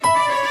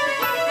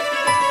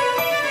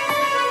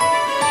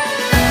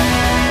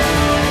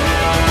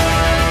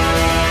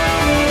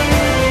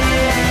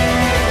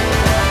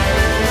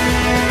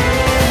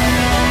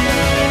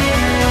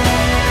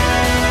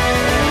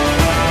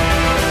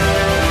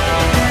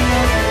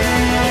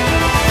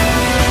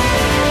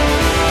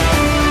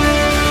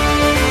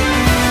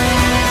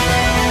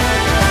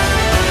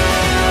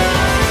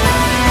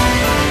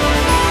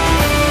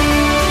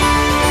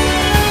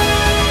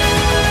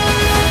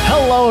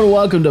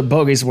welcome to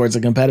Pokesports,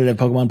 a competitive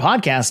Pokemon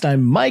podcast.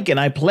 I'm Mike, and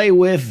I play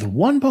with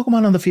one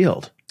Pokemon on the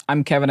field.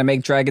 I'm Kevin. I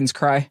make dragons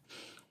cry.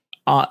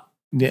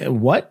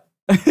 What?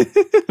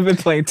 I've been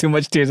playing too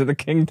much Tears of the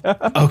Kingdom.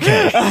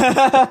 Okay.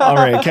 All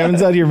right.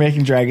 Kevin's out here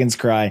making dragons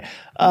cry.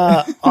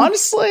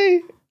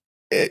 Honestly,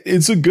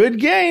 it's a good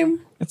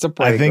game. It's a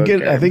pretty good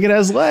game. I think it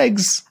has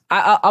legs.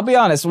 I'll be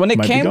honest. When it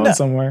Might came be going to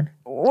somewhere.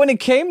 When it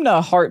came to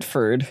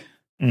Hartford,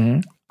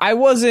 I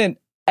wasn't.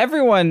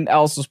 Everyone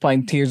else was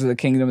playing Tears of the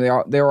Kingdom.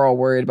 They were all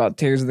worried about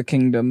Tears of the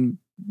Kingdom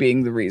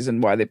being the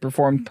reason why they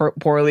performed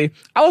poorly.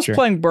 I was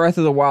playing Breath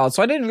of the Wild,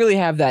 so I didn't really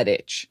have that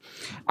itch.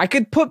 I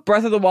could put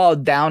Breath of the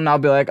Wild down and I'll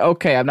be like,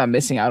 okay, I'm not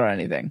missing out on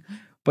anything.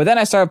 But then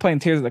I started playing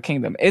Tears of the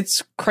Kingdom.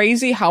 It's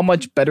crazy how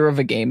much better of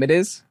a game it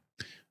is.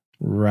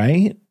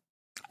 Right.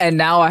 And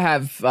now I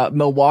have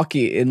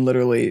Milwaukee in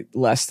literally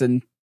less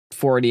than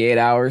 48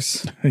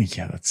 hours.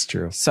 Yeah, that's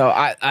true. So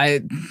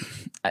I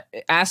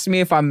asked me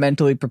if I'm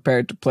mentally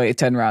prepared to play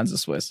 10 rounds of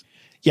Swiss.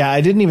 Yeah,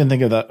 I didn't even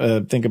think of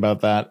that. Think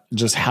about that.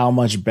 Just how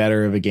much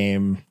better of a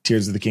game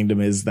Tears of the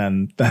Kingdom is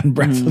than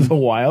Breath of the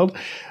Wild.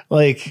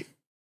 Like,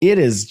 it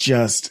is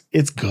just,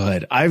 it's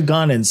good. I've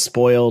gone and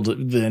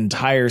spoiled the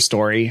entire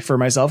story for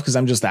myself because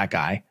I'm just that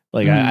guy.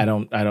 Like, I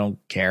don't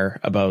care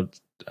about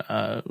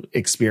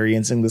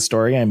experiencing the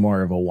story. I'm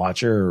more of a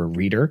watcher or a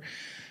reader.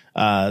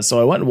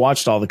 So I went and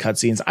watched all the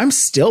cutscenes. I'm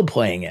still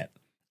playing it.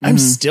 I'm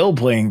still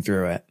playing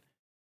through it.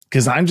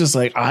 Because I'm just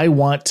like, I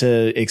want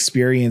to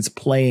experience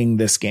playing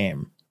this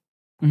game.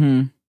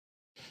 And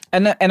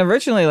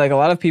originally, like, a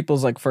lot of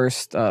people's like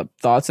first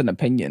thoughts and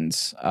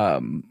opinions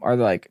are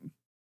like,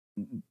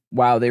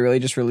 wow, they really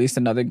just released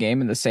another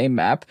game in the same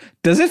map.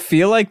 Does it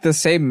feel like the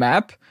same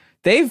map?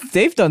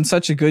 They've done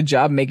such a good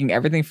job making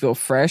everything feel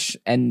fresh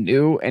and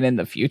new and in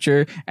the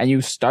future. And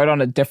you start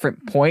on a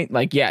different point.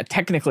 Like, yeah,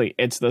 technically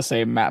it's the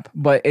same map,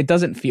 but it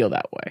doesn't feel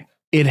that way.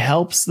 It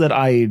helps that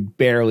I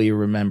barely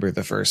remember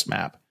the first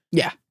map.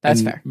 Yeah,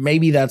 that's fair.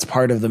 Maybe that's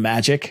part of the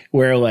magic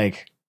where,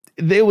 like,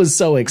 it was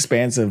so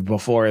expansive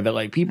before that,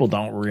 like, people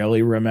don't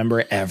really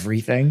remember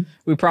everything.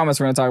 We promise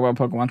we're going to talk about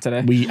Pokemon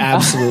today. We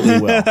absolutely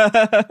will.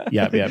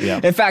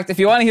 Yep. In fact, if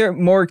you want to hear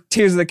more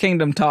Tears of the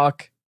Kingdom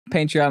talk,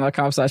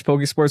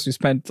 patreon.com/Pokesports. We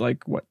spent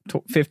like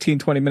 15,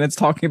 20 minutes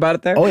talking about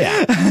it there. Oh,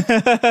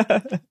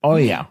 yeah. Oh,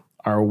 yeah.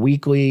 Our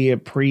weekly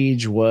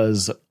Preej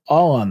was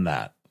all on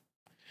that.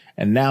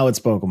 And now it's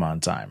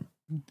Pokemon time.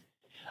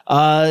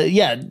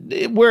 Yeah,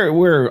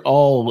 we're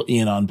all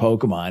in on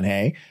Pokemon.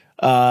 Hey,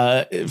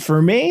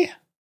 for me,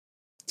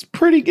 it's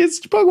pretty good.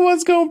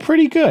 Pokemon's going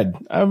pretty good.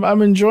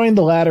 I'm enjoying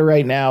the ladder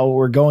right now.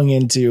 We're going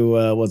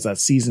into what's that,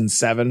 season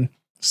 7,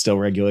 still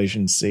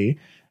Regulation C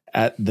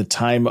at the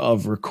time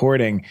of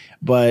recording,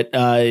 but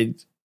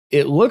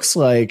it looks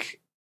like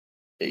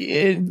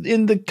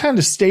in the kind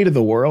of state of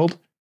the world,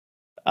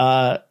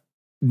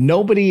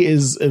 nobody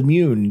is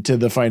immune to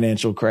the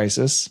financial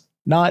crisis.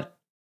 Not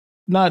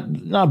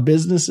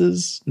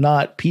businesses,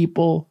 not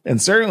people,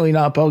 and certainly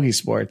not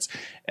Pokesports.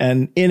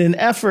 And in an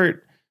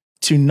effort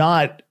to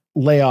not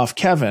lay off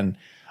Kevin,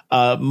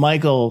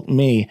 Michael,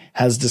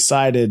 has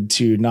decided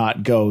to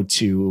not go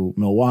to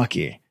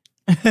Milwaukee.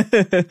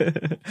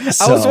 I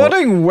was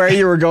wondering where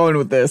you were going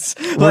with this.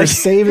 We're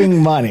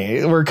saving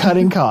money. We're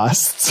cutting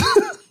costs.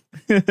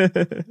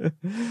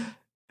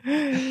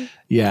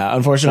 Yeah,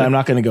 unfortunately, I'm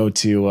not going to go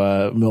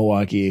to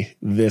Milwaukee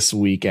this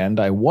weekend.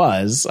 I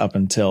was up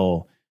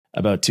until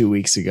about 2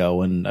 weeks ago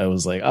when I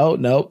was like, oh,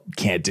 no,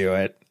 can't do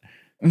it.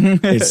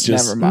 It's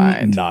just never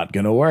mind. Not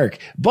going to work.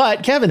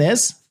 But Kevin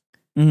is.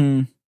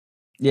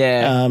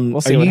 Yeah, we'll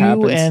see what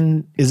happens.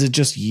 And is it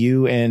just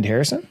you and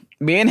Harrison?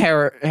 Me and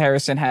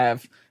Harrison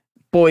have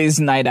boys'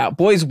 night out,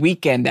 boys'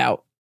 weekend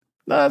out.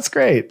 No, that's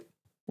great.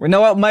 You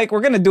know what, Mike?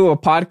 We're going to do a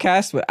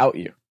podcast without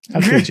you.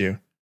 How could you?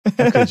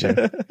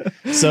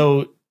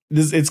 So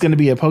it's going to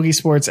be a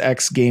Pokesports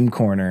X Game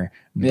Corner,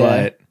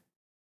 but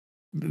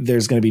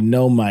there's going to be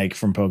no Mike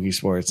from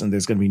Pokesports, and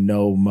there's going to be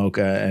no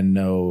Mocha and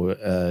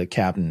no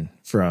Captain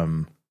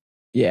from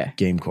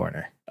Game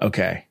Corner.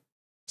 Okay.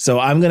 So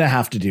I'm going to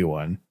have to do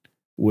one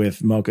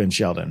with Mocha and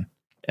Sheldon.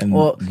 And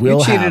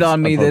you cheated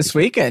on me this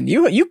weekend.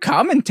 You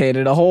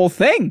commentated a whole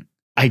thing.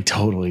 I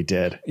totally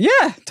did.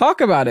 Yeah.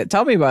 Talk about it.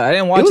 Tell me about it. I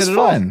didn't watch it at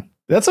all.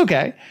 That's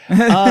okay.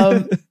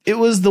 It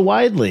was the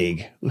Wide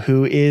League,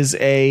 who is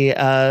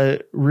a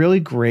really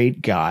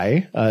great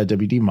guy,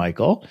 WD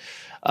Michael,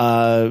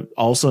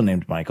 also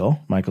named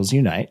Michael's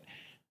Unite.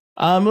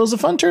 It was a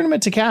fun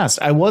tournament to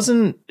cast. I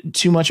wasn't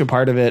too much a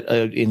part of it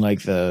in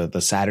like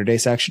the Saturday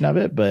section of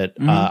it, but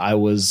I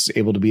was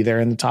able to be there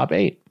in the top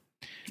 8.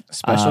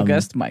 Special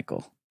guest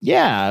Michael.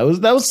 Yeah,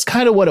 that was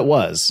kind of what it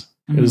was.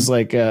 It was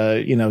like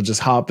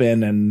just hop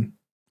in and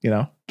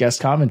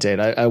guest commentate.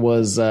 I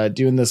was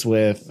doing this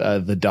with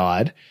the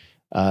Dodd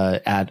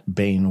at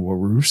Bane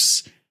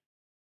Waroos.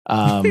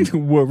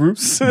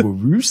 Waroos,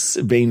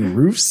 Bane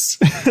Roofs.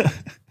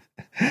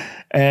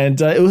 And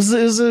it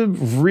was a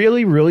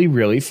really, really,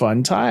 really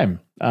fun time.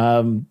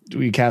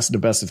 We casted a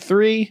best of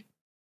 3.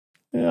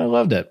 Yeah, I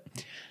loved it.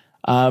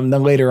 Then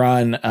later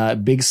on,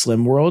 Big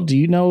Slim World. Do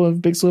you know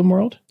of Big Slim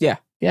World? Yeah.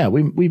 Yeah,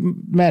 we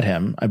met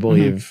him, I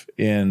believe,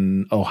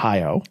 in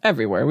Ohio.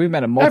 Everywhere. We've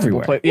met him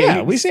multiple places.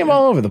 Yeah, we see him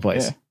all over the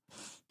place.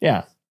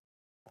 Yeah.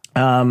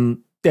 Yeah,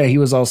 he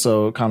was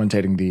also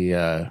commentating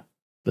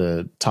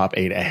the top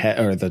 8 ahead,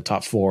 or the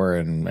top 4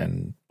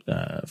 and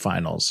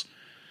finals.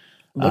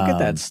 Look at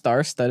that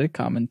star-studded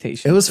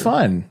commentation. It was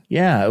fun.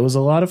 Yeah, it was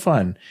a lot of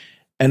fun.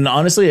 And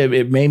honestly,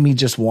 it made me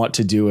just want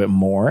to do it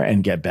more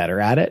and get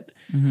better at it.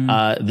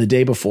 The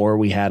day before,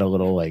 we had a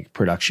little like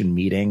production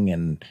meeting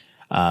and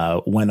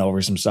went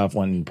over some stuff,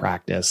 went and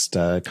practiced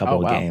a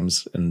couple of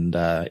games. And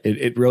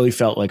it really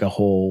felt like a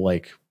whole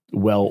like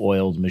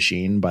well-oiled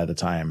machine by the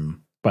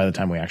time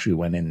we actually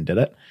went in and did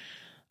it.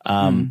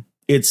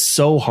 It's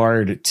so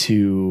hard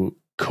to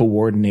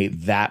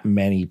coordinate that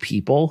many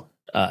people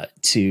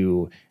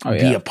to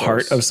be a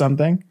part of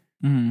something.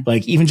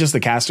 Like even just the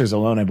casters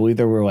alone, I believe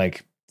there were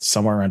like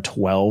somewhere around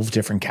 12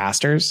 different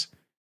casters,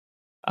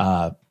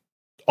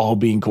 all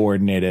being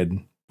coordinated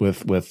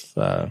with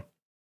one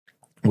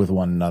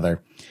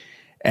another.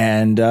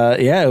 And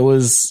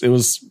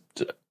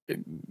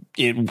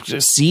it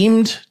just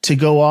seemed to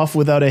go off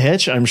without a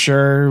hitch. I'm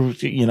sure,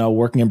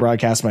 working in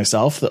broadcast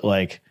myself, that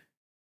like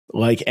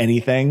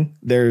anything,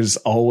 there's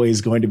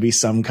always going to be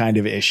some kind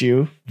of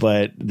issue,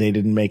 but they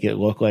didn't make it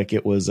look like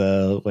it was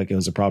a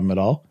problem at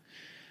all.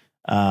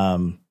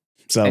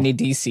 So any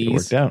DCs? It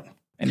worked out.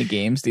 Any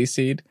games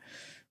DC'd?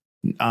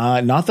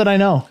 Not that I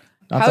know.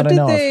 How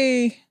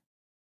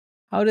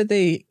did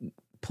they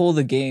pull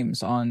the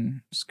games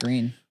on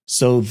screen?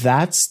 So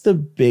that's the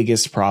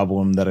biggest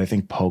problem that I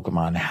think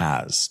Pokemon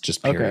has,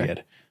 just period.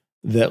 Okay.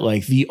 That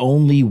like the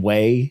only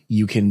way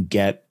you can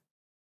get,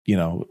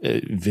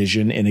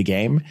 vision in a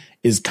game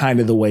is kind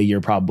of the way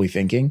you're probably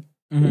thinking,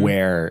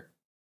 where,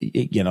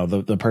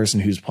 the person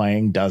who's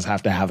playing does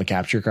have to have a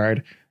capture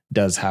card,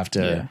 does have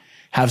to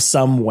have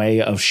some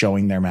way of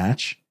showing their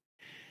match.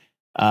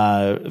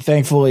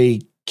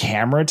 Thankfully,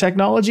 camera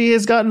technology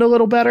has gotten a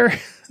little better.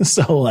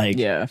 So like,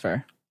 yeah,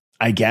 fair.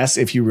 I guess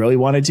if you really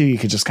wanted to, you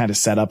could just kind of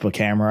set up a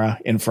camera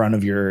in front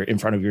of your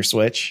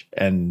Switch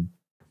and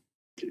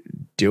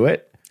do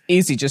it.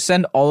 Easy. Just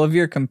send all of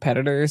your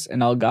competitors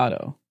an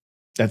Elgato.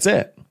 That's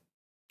it.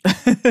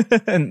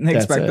 And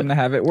expect them to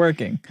have it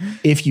working.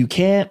 If you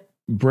can't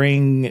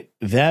bring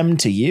them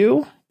to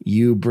you,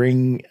 you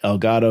bring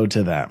Elgato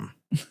to them.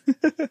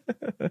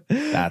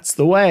 That's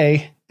the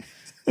way.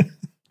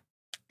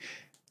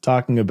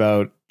 Talking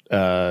about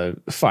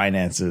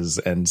finances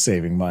and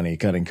saving money,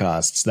 cutting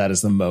costs, that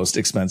is the most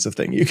expensive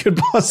thing you could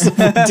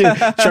possibly do.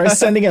 Try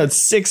sending out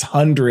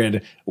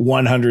 600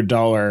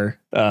 $100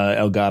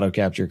 Elgato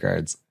capture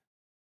cards.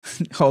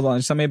 Hold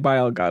on, somebody buy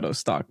Elgato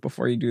stock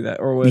before you do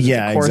that, or was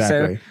it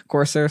Corsair? Exactly.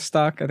 Corsair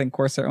stock. I think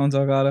Corsair owns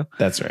Elgato.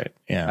 That's right.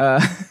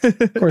 Yeah,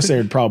 Corsair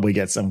would probably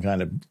get some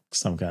kind of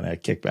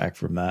kickback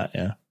from that.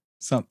 Yeah,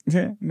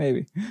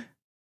 maybe.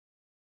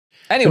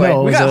 Anyway, it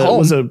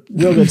was a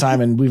real good time,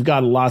 and we've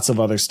got lots of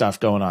other stuff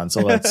going on.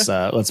 So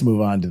let's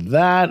move on to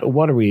that.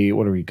 What are we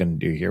going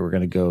to do here? We're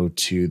going to go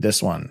to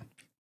this one.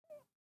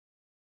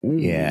 Ooh.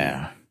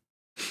 Yeah.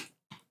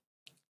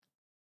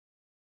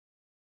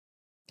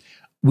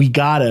 We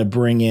gotta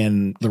bring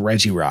in the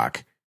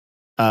Regirock,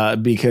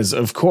 because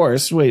of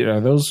course. Wait, are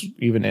those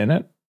even in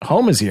it?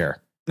 Home is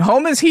here.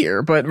 Home is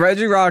here, but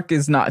Regirock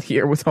is not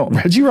here with Home.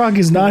 Regirock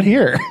is not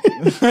here.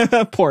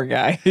 Poor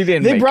guy. He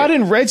didn't. They brought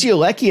in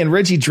Regieleki and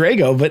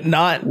Regidrago, but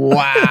not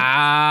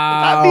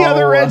not the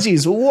other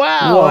Reggies.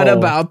 Wow. What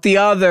about the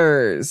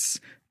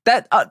others?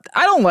 That I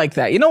don't like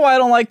that. You know why I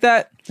don't like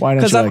that? Why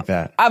don't you like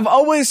that? I've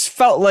always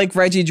felt like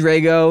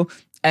Regidrago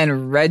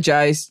and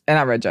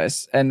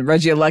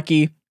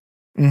Regieleki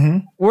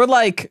were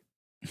like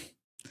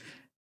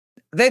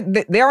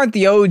they aren't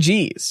the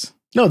OGs.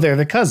 No, they're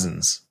the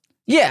cousins.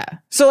 Yeah.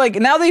 So like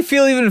now they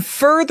feel even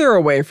further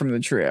away from the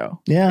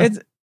trio. Yeah.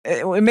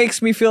 It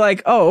makes me feel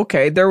like, oh,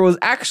 okay, there was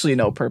actually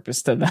no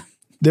purpose to them.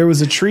 There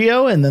was a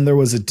trio and then there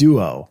was a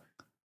duo.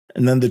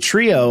 And then the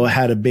trio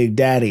had a big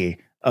daddy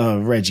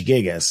of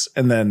Regigigas.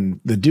 And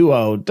then the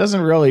duo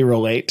doesn't really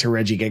relate to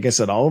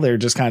Regigigas at all. They're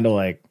just kind of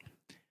like,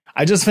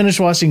 I just finished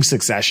watching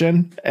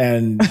Succession,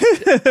 and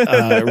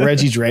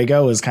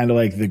Regidrago is kind of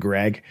like the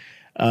Greg,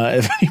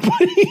 if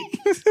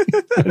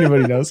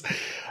anybody knows.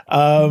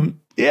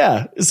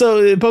 Yeah.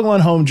 So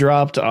Pokemon Home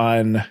dropped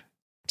on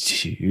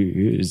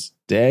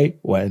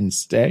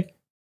Wednesday.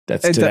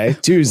 That's today.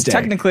 Tuesday.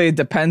 Technically, it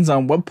depends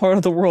on what part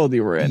of the world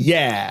you were in.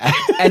 Yeah.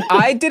 And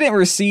I didn't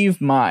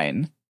receive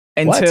mine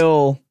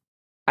until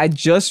I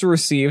just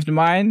received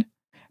mine.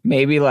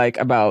 Maybe like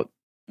about,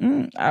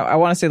 I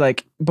want to say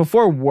like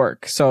before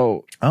work.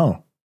 So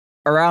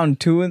around 1 or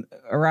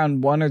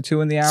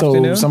 2 in the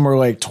afternoon. So somewhere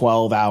like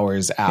 12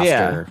 hours after.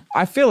 Yeah.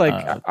 I feel like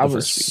I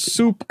was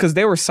because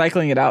they were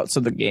cycling it out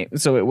so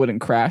it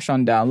wouldn't crash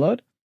on download.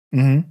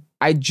 Mm-hmm.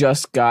 I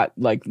just got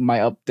like my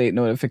update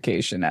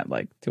notification at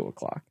like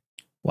 2:00.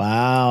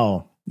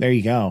 Wow. There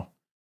you go.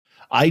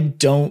 I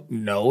don't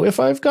know if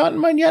I've gotten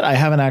mine yet. I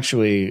haven't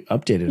actually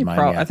updated mine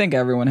yet. I think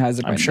everyone has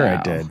it. I'm sure now.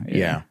 I did.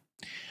 Yeah.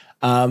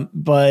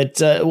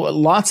 But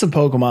lots of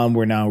Pokemon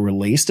were now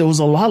released. It was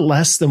a lot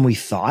less than we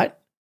thought.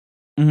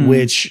 Mhm.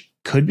 which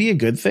could be a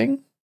good thing.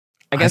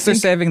 I guess they're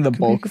think saving the could be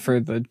bulk good. for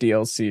the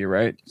DLC,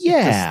 right? 'Cause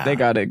Yeah. they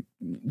gotta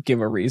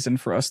give a reason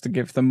for us to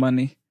give them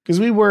money. Because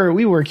we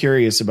were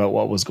curious about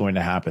what was going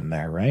to happen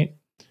there, right?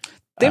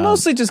 They Um,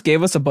 mostly just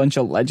gave us a bunch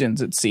of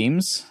legends, it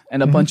seems,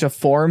 and a Mhm. bunch of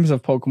forms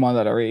of Pokemon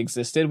that already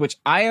existed, which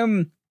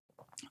I'm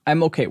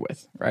okay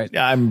with, right?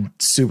 I'm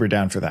super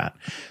down for that.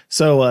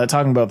 So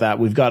talking about that,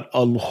 we've got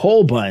a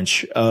whole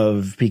bunch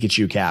of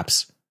Pikachu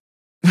caps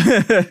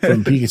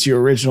from Pikachu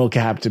original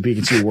cap to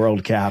Pikachu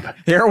world cap.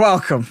 You're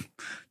welcome.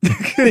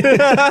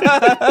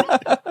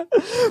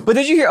 But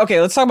did you hear?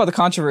 Okay, let's talk about the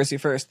controversy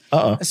first.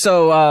 Uh-oh.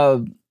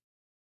 So,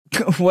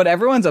 what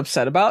everyone's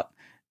upset about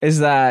is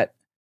that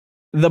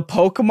the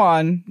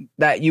Pokemon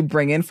that you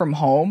bring in from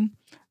home,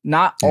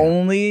 not Yeah.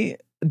 only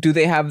do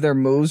they have their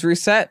moves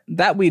reset,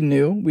 that we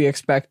knew, we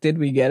expected,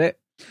 we get it,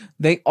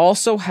 they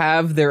also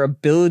have their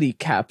ability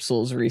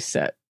capsules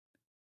reset.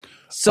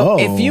 So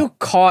if you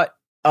caught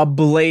a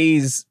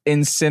Blaze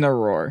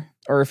Incineroar,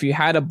 or if you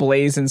had a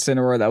Blaze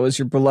Incineroar that was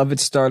your beloved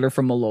starter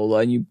from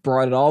Alola, and you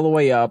brought it all the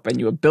way up and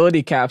you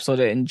ability capsuled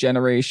it in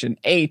Generation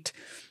 8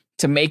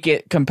 to make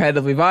it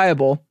competitively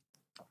viable,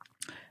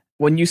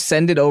 when you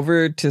send it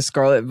over to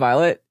Scarlet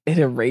Violet, it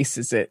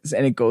erases it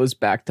and it goes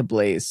back to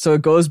Blaze. So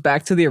it goes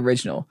back to the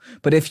original.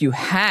 But if you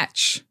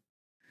hatch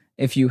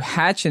an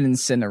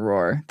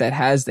Incineroar that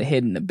has the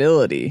hidden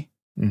ability,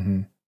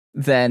 Mhm.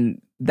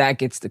 then that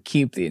gets to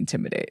keep the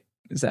Intimidate.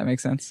 Does that make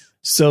sense?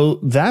 So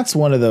that's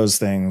one of those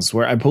things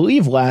where I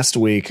believe last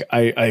week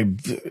I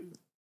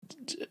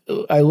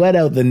let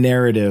out the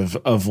narrative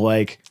of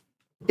like,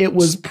 it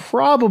was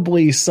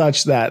probably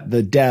such that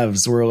the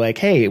devs were like,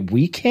 hey,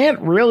 we can't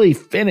really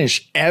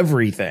finish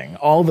everything,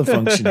 all the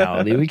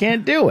functionality. We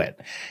can't do it.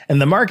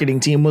 And the marketing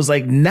team was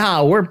like,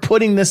 nah, we're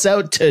putting this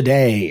out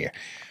today.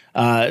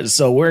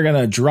 So we're going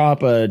to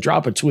drop a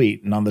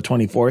tweet. And on the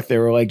 24th, they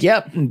were like,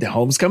 yep, the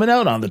home's coming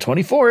out on the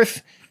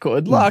 24th.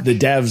 Good luck. The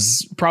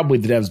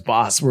devs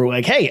boss were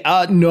like, hey,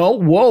 no,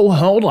 whoa,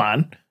 hold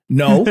on.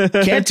 No,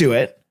 can't do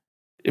it.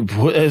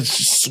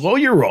 Slow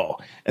your roll.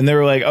 And they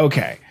were like,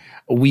 okay,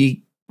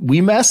 we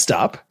messed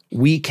up.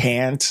 We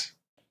can't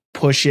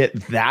push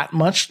it that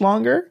much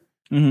longer.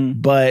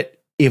 Mhm.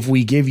 But if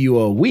we give you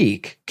a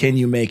week, can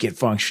you make it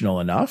functional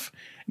enough?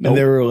 Nope. And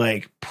they were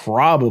like,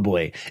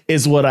 probably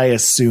is what I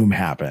assume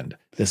happened.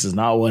 This is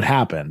not what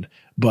happened,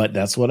 but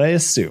that's what I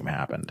assume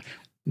happened.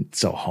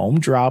 So home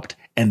dropped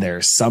and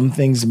there's some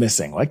things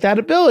missing, like that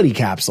ability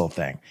capsule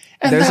thing.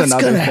 And There's that's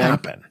another going to thing.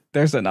 happen.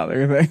 There's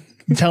another thing.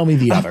 Tell me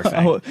the other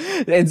thing. Oh,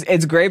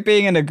 it's great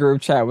being in a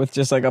group chat with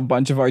just like a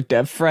bunch of our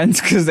dev friends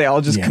because they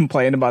all just Yeah.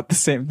 complain about the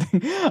same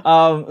thing.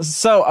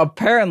 So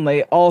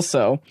apparently,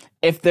 also,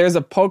 if there's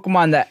a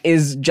Pokemon that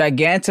is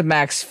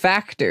Gigantamax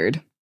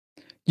factored,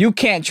 you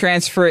can't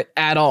transfer it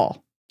at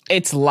all.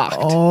 It's locked.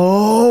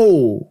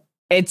 Oh,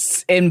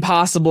 It's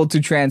impossible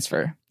to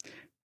transfer.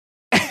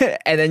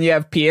 And then you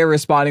have Pierre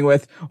responding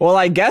with, well,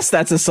 I guess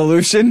that's a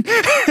solution.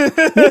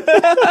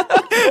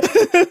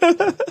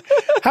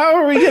 how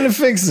are we going to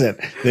fix it?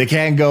 They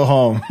can't go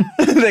home.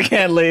 They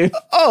can't leave.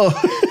 Oh,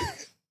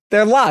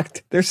 They're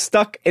locked. They're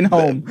stuck in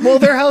home. well,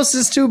 their house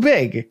is too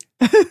big.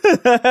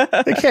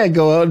 They can't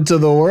go out into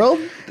the world.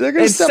 They're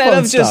going to step Instead on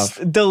of stuff.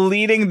 just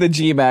deleting the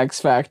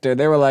Gmax factor,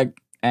 they were like,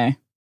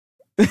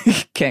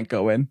 can't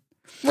go in.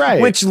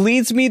 Right. Which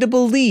leads me to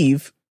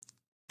believe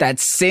that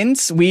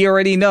since we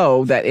already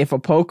know that if a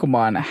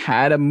Pokemon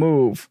had a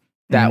move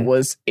that Mhm.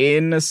 was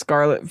in a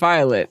Scarlet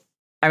Violet,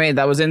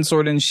 that was in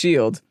Sword and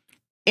Shield,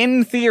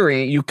 in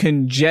theory, you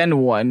can gen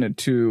one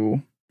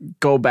to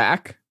go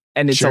back.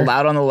 And it's Sure.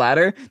 allowed on the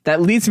ladder.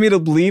 That leads me to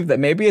believe that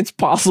maybe it's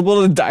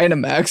possible to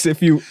Dynamax if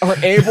you are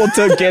able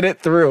to get it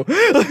through.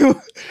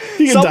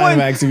 You can Someone-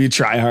 Dynamax if you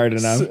try hard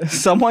enough.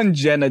 Someone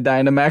gen a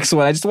Dynamax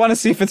one. I just want to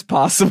see if it's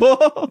possible.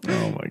 Oh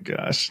my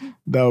gosh.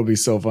 That would be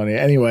so funny.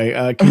 Anyway,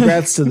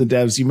 congrats to the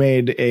devs. You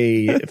made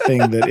a thing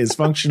that is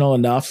functional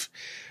enough.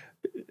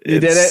 You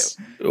did it.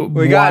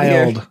 We got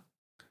here. Wild.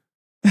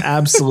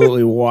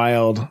 Absolutely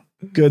wild.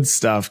 Good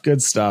stuff.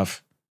 Good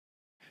stuff.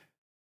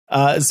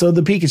 So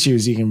the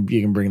Pikachus, you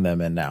can bring them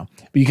in now.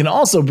 But you can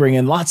also bring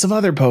in lots of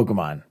other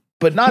Pokemon,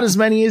 but not as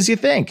many as you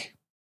think.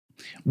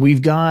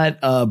 We've got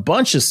a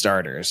bunch of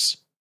starters.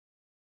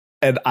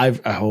 And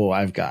I've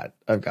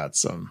got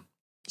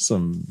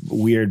some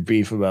weird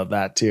beef about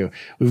that too.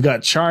 We've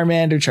got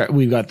Charmander,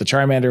 we've got the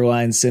Charmander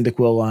line,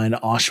 Cyndaquil line,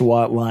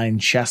 Oshawott line,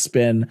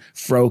 Chespin,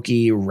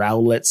 Froakie,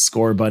 Rowlet,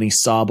 Scorbunny,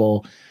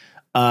 Sobble.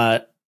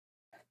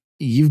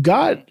 You've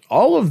got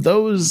all of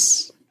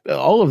those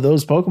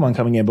Pokemon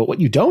coming in, but what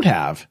you don't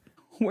have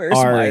Where's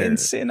Are- my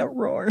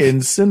Incineroar?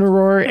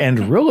 Incineroar and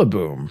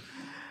Rillaboom.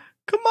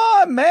 Come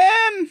on,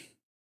 man.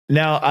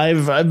 Now,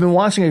 I've been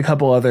watching a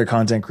couple other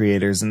content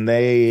creators, and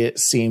they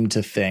seem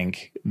to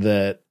think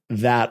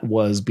that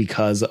was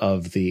because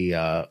of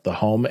the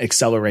home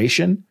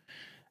acceleration,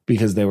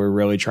 because they were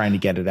really trying to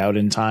get it out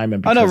in time.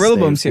 And Oh, no, because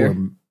Rillaboom's here.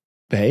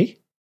 Hey,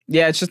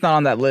 Yeah, it's just not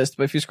on that list,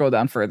 but if you scroll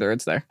down further,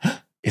 it's there.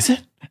 is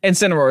it?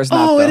 Incineroar is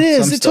not. Oh, though, it so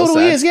is. I'm It still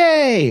totally sad. is.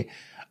 Yay!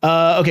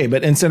 Okay,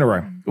 but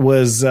Incineroar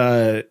was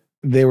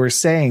they were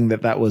saying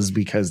that was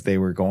because they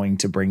were going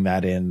to bring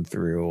that in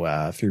through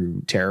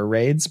terror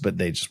raids, but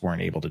they just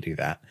weren't able to do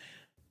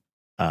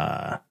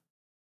that.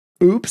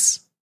 Oops.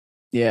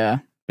 Yeah,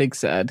 big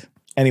sad.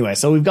 Anyway,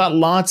 so we've got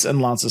lots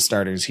and lots of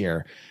starters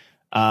here.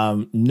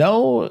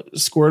 No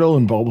Squirtle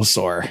and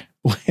Bulbasaur.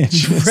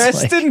 Which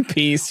Rest in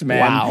peace, man.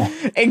 Wow.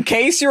 In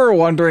case you were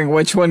wondering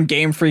which one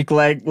Game Freak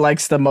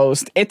likes the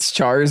most, it's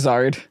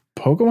Charizard.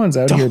 Pokemon's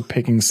out here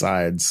picking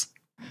sides.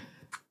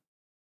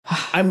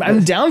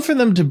 I'm down for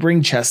them to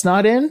bring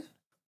Chestnut in,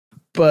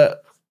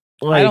 but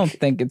I don't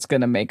think it's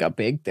gonna make a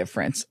big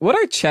difference. What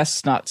are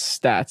Chestnut's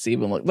stats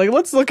even look like?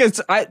 Let's look at.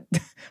 I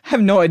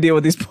have no idea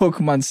what these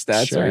Pokemon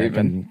stats are even. I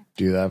can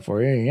do that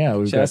for you. Yeah,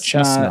 we've got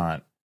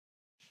Chestnut.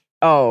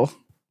 Oh,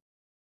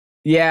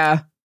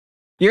 yeah.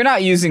 You're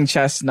not using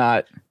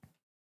Chestnut.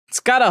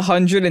 It's got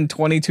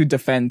 122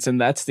 defense,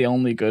 and that's the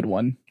only good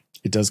one.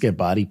 It does get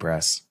body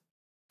press.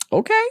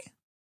 Okay.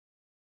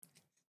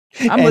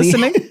 I'm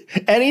listening.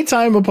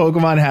 Anytime a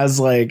Pokemon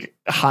has like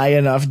high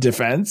enough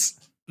defense,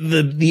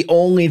 the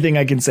only thing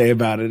I can say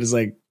about it is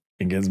like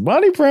it gets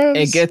body press.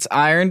 It gets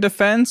iron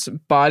defense,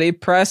 body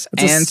press,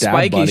 and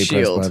spiky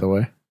shield. Press, by the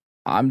way.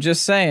 I'm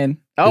just saying.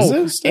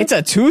 Oh, it's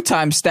a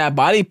 2-time stab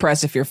body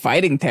press if you're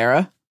fighting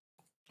Terra.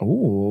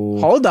 Oh.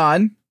 Hold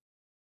on.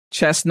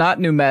 Chestnut,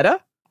 new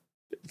meta?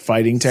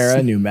 Fighting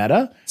Terra, new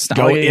meta? It's not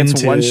like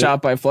it's one shot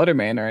by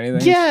Fluttermane or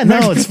anything. Yeah,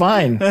 no, it's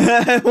fine.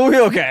 We'll be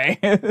okay.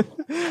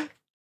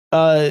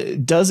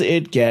 Does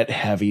it get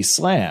Heavy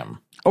Slam?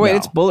 Oh, wait,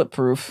 it's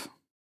bulletproof.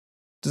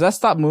 Does that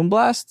stop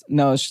Moonblast?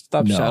 No, it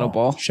stops Shadow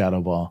Ball.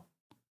 Shadow Ball.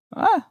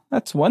 Ah,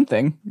 that's one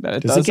thing that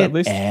it does it get at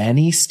least.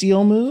 Any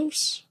steel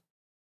moves?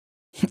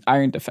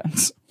 Iron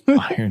defense.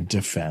 Iron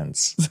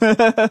defense.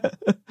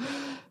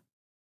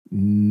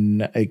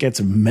 It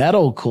gets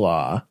Metal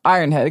Claw.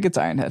 Iron Head. It gets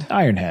Iron Head.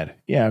 Iron Head.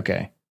 Yeah,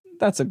 okay.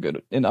 That's a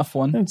good enough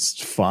one. It's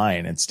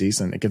fine. It's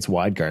decent. It gets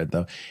Wide Guard,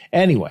 though.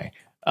 Anyway,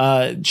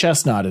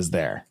 Chestnut is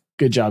there.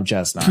 Good job,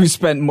 Chestnut. We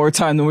spent more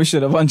time than we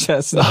should have on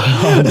Chestnut.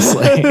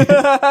 Honestly.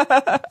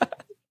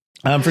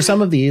 For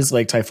some of these,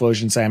 like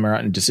Typhlosion,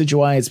 Samurott, and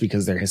Decidueye, it's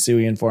because their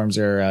Hisuian forms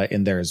are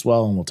in there as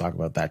well, and we'll talk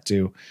about that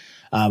too.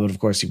 But of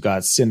course, you've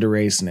got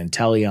Cinderace and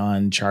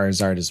Inteleon,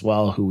 Charizard as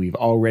well, who we've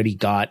already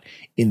got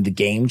in the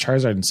game.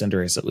 Charizard and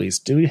Cinderace, at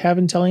least. Do we have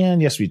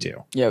Inteleon? Yes, we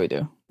do. Yeah, we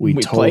do. We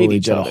totally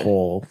did a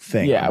whole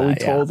thing. Yeah, we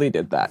totally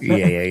did that.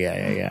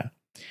 Yeah.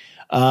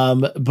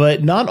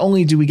 But not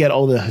only do we get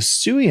all the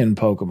Hisuian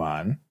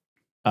Pokemon,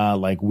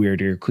 like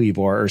Weirdeer,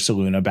 Kleavor,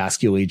 Ursaluna,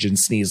 Basculegion,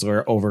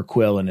 Sneasler,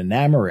 Overquill, and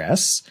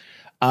Enamorus,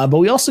 but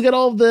we also get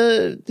all of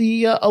the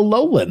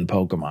Alolan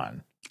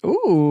Pokemon.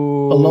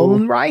 Ooh.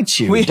 Alolan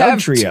Raichu,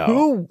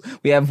 Dugtrio.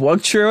 We have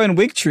Wugtrio and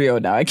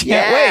Wigtrio now. I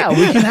can't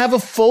wait. We can have a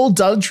full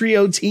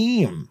Dugtrio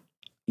team.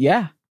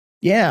 Yeah.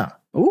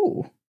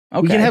 Ooh.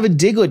 Okay. We can have a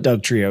Diglett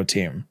Dugtrio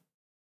team.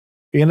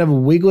 We can have a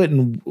Wiglet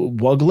and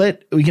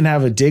Wuglet. We can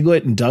have a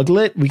Diglett and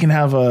Douglet. We can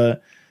have a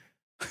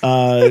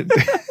where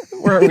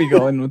are we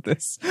going with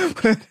this?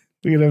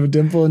 We can have a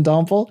Dimple and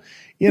Domple.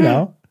 You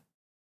know.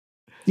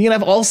 You can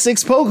have all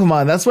 6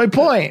 Pokemon. That's my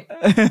point.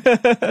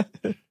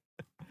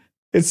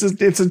 It's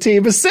a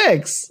team of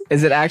 6.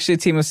 Is it actually a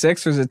team of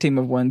 6 or is it a team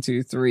of 1,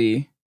 2,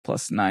 3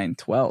 plus 9,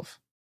 12?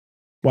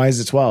 Why is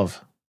it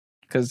 12?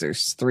 Because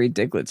there's 3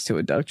 Diglets to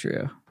a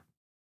Dugtrio.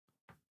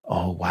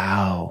 Oh,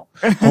 wow.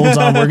 Hold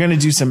on. We're going to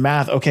do some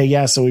math. Okay.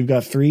 Yeah. So we've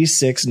got 3,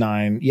 6,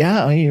 9.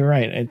 Yeah. You're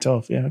right.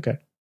 12. Yeah. Okay.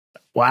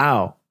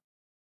 Wow.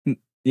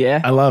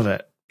 Yeah. I love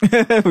it.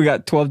 We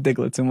got 12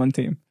 Diglets in one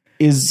team.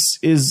 Is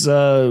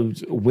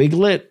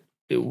Wiglet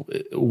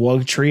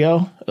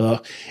Wugtrio?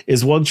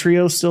 Is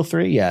Wugtrio still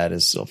 3? Yeah, it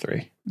is still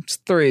 3. It's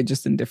 3,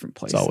 just in different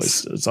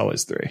places. It's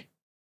always 3.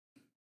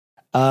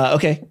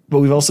 Okay, but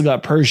we've also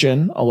got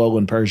Persian,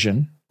 Alolan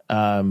Persian.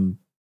 Galarian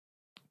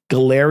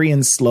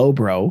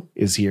Slowbro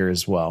is here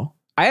as well.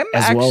 I am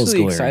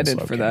actually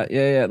excited for that.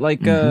 Yeah.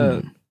 Like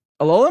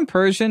Alolan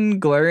Persian,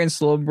 Galarian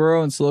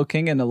Slowbro, and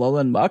Slowking, and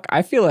Alolan Muck,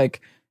 I feel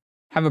like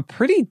have a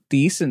pretty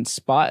decent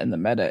spot in the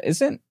meta.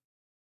 Isn't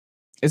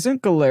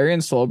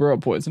Galarian Slowbro a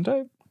poison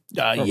type?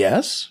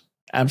 Yes,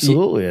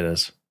 absolutely it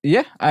is.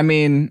 Yeah, I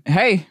mean,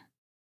 hey,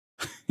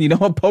 you know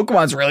what?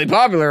 Pokemon's really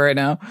popular right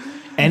now.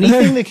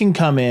 Anything that can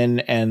come in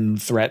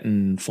and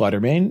threaten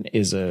Fluttermane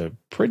is a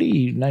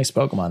pretty nice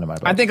Pokemon in my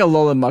book. I think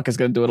Alolan Muck is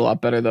going to do it a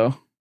lot better, though.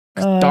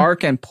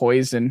 Dark and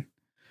Poison.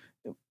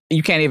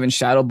 You can't even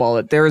Shadow Ball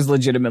it. There is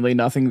legitimately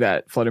nothing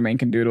that Fluttermane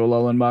can do to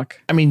Alolan Muck.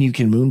 I mean, you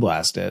can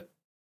Moonblast it.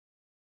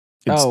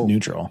 It's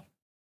neutral.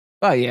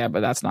 Oh, yeah, but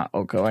that's not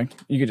outgoing.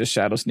 You could just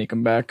Shadow Sneak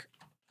him back.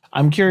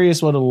 I'm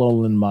curious what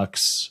Alolan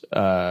Muck's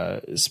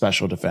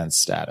special defense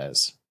stat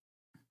is.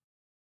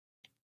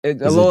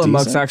 Alolan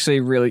Muck's actually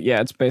really,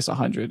 it's base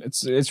 100.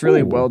 It's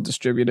really well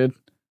distributed.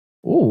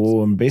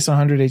 Ooh, and base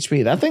 100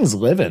 HP. That thing's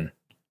living.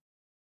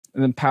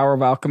 And then Power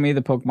of Alchemy,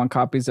 the Pokemon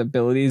copies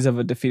abilities of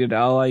a defeated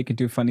ally. You can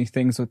do funny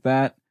things with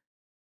that.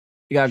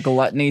 You got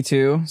Gluttony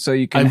too, so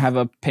you can have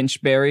a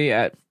Pinch Berry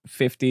at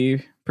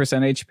 50%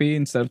 HP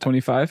instead of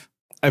 25.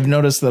 I've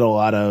noticed that a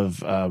lot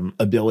of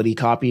ability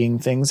copying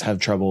things have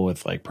trouble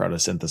with like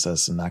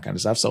photosynthesis and that kind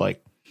of stuff. So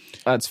like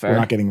That's fair. we're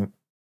not getting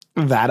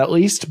that at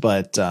least,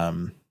 but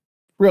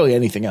really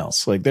anything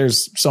else. Like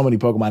there's so many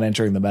Pokemon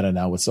entering the meta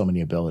now with so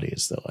many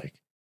abilities that like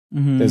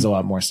there's a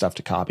lot more stuff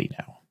to copy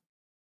now.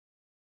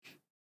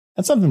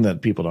 That's something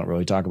that people don't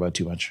really talk about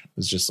too much.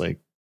 It's just like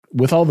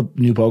with all the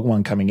new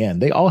Pokemon coming in,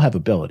 they all have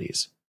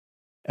abilities.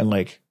 And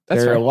like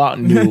there are a lot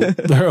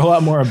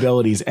more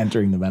abilities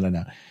entering the meta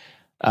now.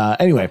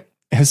 Anyway,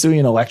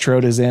 Hisuian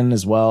Electrode is in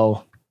as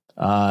well.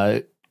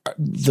 The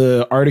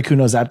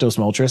Articuno Zapdos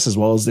Moltres as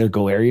well as their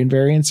Galarian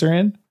variants are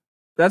in.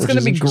 That's going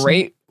to be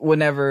great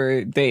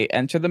whenever they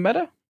enter the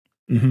meta.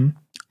 Mm-hmm.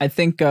 I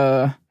think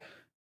a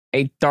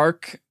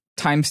Dark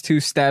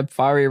 ×2 stab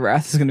Fiery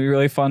Wrath is going to be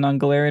really fun on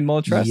Galarian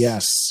Moltres.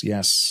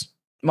 Yes.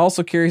 I'm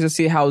also curious to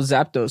see how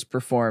Zapdos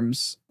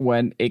performs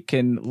when it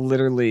can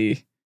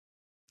literally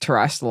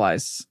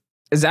terrestrialize.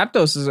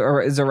 Zapdos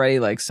is already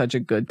like such a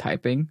good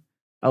typing.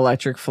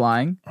 Electric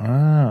flying.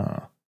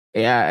 Oh.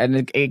 Yeah,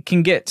 and it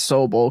can get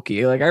so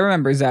bulky. Like I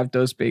remember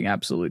Zapdos being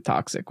absolutely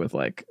toxic with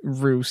like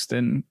Roost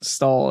and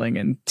Stalling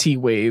and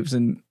T-Waves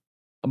and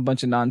a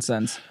bunch of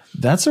nonsense.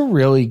 That's a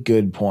really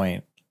good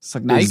point. It's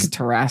like now you can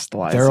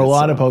terrestrialize. There are a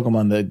lot of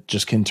Pokemon that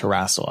just can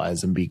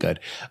terrestrialize and be good.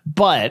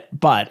 But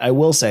I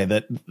will say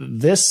that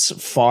this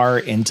far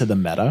into the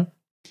meta,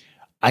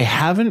 I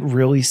haven't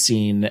really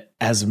seen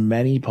as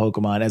many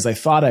Pokemon as I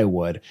thought I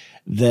would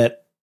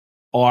that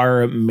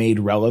are made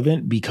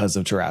relevant because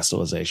of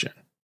terrestrialization.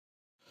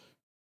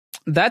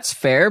 That's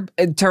fair.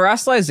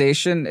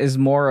 Terrestrialization is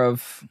more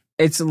of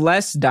it's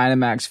less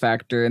Dynamax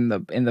factor in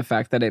the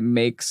fact that it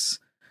makes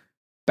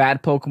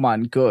bad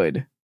Pokemon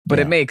good, but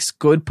it makes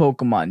good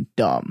Pokemon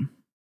dumb.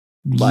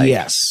 Like,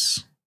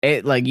 yes.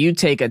 It like you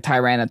take a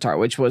Tyranitar,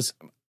 which was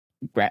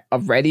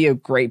already a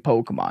great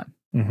Pokemon,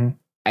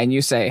 and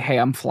you say, "Hey,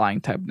 I'm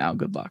flying type now.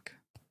 Good luck."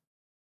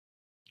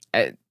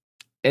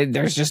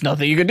 There's just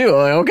nothing you can do.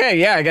 Like, okay,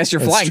 yeah, I guess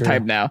you're flying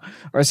type now.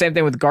 Or same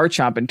thing with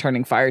Garchomp and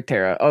turning Fire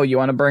Terra. Oh, you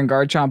want to burn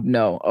Garchomp?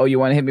 No. Oh, you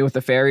want to hit me with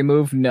a Fairy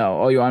move?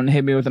 No. Oh, you want to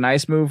hit me with an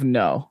Ice move?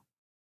 No.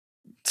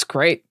 It's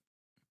great.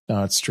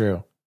 No, it's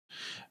true.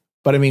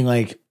 But I mean,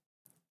 like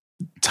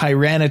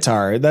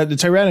Tyranitar. The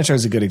Tyranitar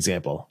is a good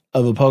example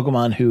of a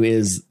Pokemon who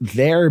is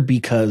there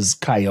because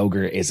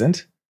Kyogre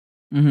isn't.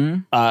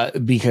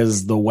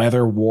 Because the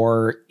weather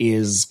war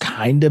is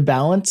kind of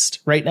balanced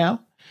right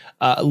now.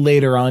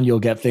 Later on, you'll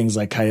get things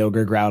like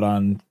Kyogre,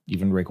 Groudon,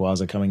 even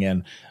Rayquaza coming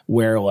in,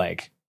 where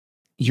like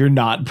you're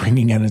not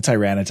bringing in a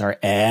Tyranitar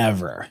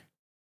ever.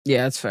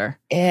 Yeah, that's fair.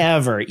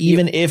 Ever,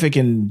 even if it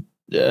can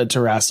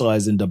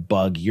terrestrialize into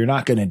Bug, you're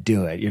not going to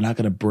do it. You're not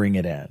going to bring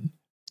it in.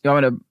 You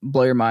want me to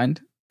blow your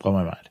mind? Blow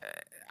my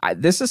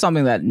mind. This is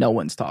something that no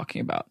one's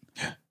talking about.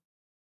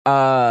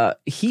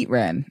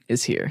 Heatran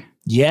is here.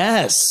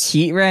 Yes,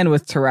 Heatran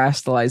with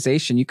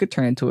terrestrialization, you could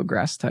turn into a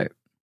grass type.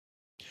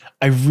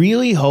 I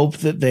really hope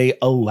that they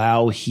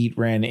allow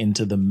Heatran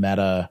into the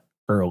meta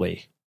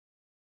early.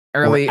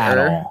 At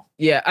all.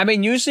 Yeah, I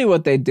mean, usually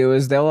what they do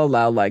is they'll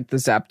allow like the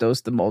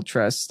Zapdos, the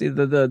Moltres,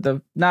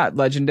 the not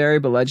legendary,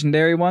 but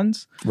legendary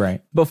ones.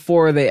 Right.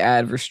 Before they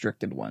add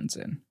restricted ones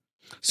in.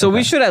 So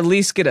we should at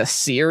least get a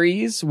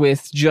series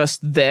with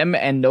just them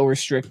and no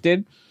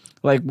restricted.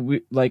 Like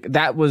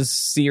that was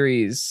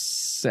series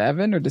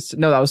 7 or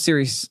no, that was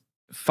series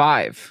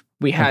 5.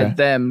 We had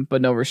them, but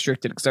no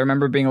restricted. Because I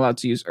remember being allowed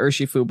to use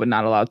Urshifu, but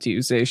not allowed to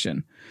use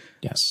Zacian.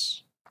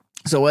 Yes.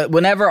 So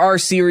whenever our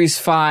Series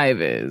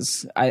 5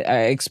 is, I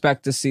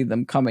expect to see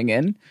them coming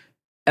in.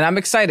 And I'm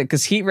excited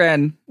because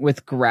Heatran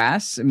with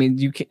Grass, I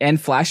mean, and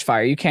Flash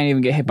Fire, you can't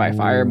even get hit by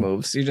fire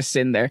moves. You're just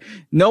sitting there.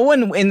 No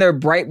one in their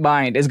bright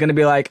mind is going to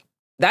be like,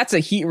 that's a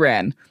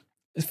Heatran,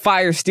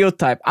 Fire Steel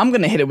type. I'm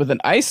going to hit it with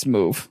an Ice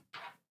move.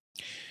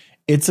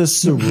 It's a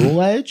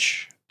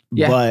Ceruledge,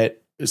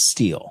 but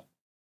Steel.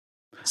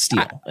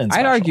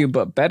 I'd argue,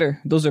 but better.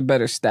 Those are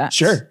better stats.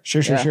 Sure.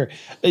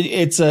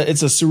 It's a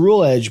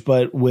Ceruledge,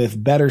 but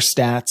with better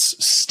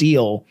stats.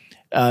 Steel,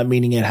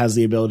 meaning it has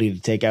the ability to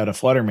take out a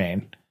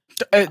Fluttermane.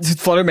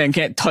 Fluttermane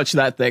can't touch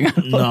that thing.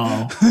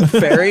 No.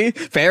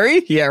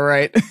 Fairy? Yeah,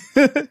 right.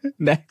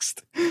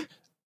 Next.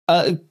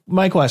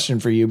 My question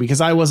for you,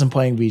 because I wasn't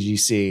playing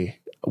VGC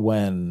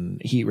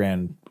when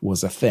Heatran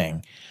was a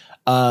thing.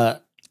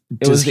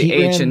 It was the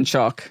H in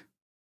Chalk.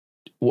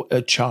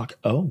 Chalk.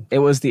 Oh, it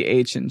was the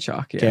H in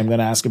Chalk. Yeah. Okay, I'm going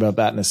to ask about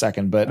that in a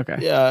second. But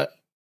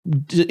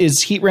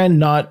is Heatran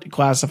not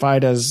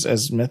classified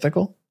as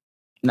mythical?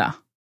 No,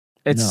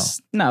 it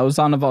was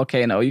on a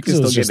volcano. You can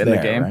still get in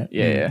the game. Right?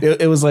 Yeah.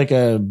 It was like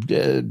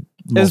it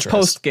was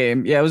post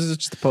game. Yeah, it was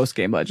just a post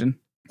game legend.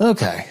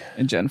 Okay.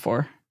 In Gen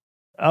 4.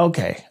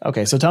 Okay.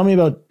 So tell me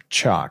about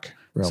Chalk.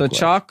 Quick.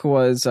 Chalk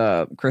was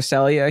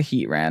Cresselia,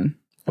 Heatran,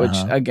 which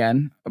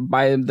again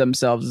by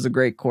themselves is a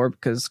great core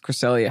because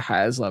Cresselia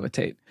has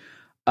Levitate.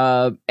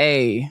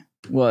 A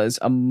was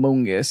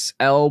Amoonguss,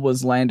 L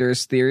was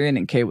Landorus Therian,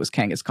 and K was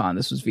Kangaskhan.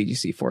 This was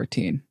VGC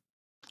 14.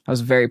 That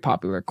was a very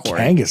popular core.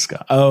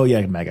 Kangaskhan. Oh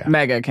yeah,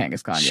 Mega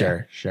Kangaskhan.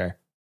 Sure.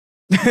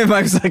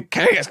 Mike's like,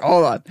 Kangaskhan,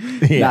 hold on.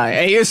 Yeah. Nah,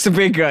 it used to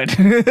be good.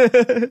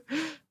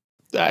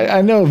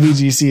 I know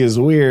VGC is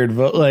weird,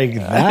 but like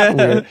that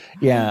weird.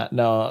 Yeah,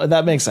 no,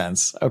 that makes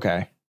sense.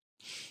 Okay.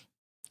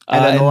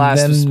 And then the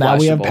last was now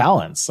we have splashable.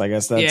 Palance. I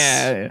guess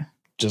that's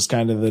just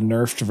kind of the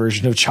nerfed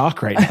version of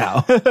Chalk right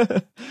now.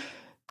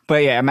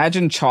 But yeah,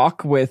 imagine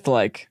Chalk with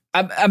like,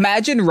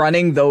 imagine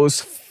running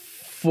those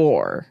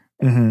 4.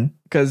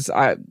 Because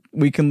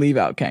we can leave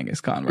out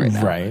Kangaskhan right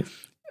now. Right.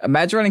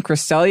 Imagine running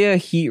Cresselia,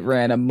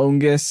 Heatran,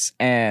 Amoonguss,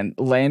 and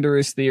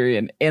Landorus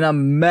Therian in a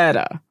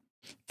meta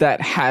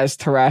that has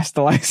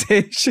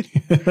terastallization.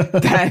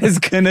 That is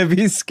going to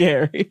be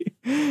scary.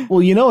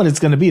 Well, you know what it's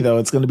going to be, though?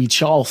 It's going to be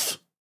Chalf.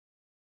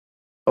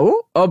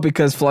 Oh,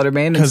 because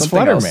Fluttermane and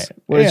something else.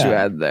 What did you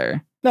add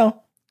there?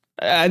 No,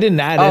 I didn't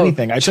add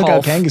anything. I took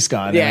out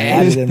Kangaskhan and I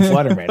added in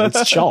Fluttermane.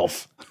 It's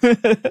Chalf.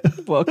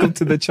 Welcome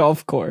to the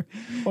Chalf core.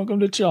 Welcome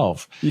to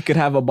Chalf. You could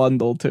have a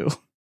bundle too.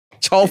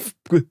 Chalf.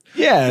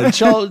 Yeah,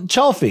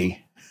 Chalfy.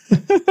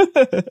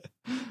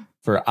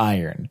 For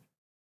iron.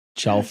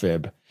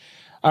 Chalfib.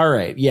 All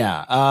right,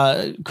 yeah.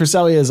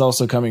 Cresselia is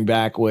also coming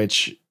back,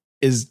 which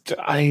is...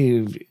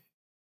 I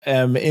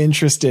am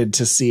interested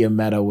to see a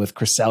meta with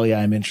Cresselia.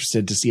 I'm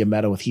interested to see a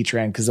meta with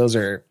Heatran, because those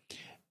are...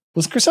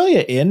 Was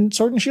Cresselia in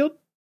Sword and Shield?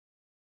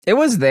 It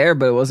was there,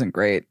 but it wasn't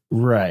great.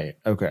 Right,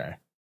 okay.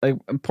 Like,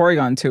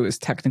 Porygon 2 is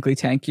technically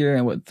tankier,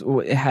 and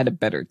it had a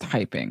better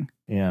typing.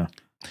 Yeah.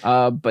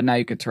 But now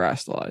you could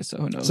terastallize, so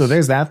who knows? So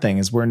there's that thing,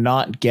 is we're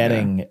not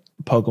getting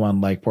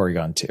Pokemon like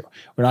Porygon 2.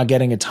 We're not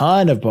getting a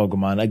ton of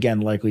Pokemon,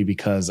 again, likely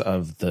because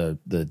of the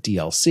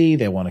DLC.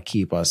 They want to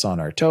keep us on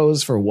our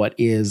toes for what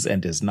is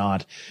and is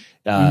not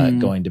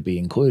going to be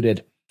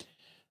included.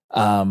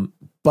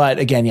 But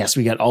again, yes,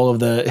 we got all of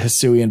the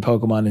Hisuian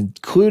Pokemon,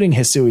 including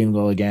Hisuian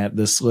Lilligant.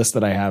 This list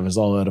that I have is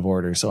all out of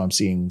order, so I'm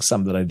seeing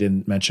some that I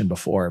didn't mention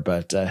before,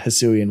 but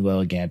Hisuian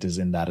Lilligant is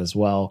in that as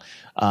well.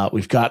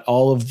 We've got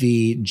all of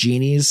the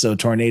genies, so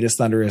Tornadus,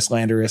 Thundurus,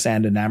 Landorus,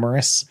 and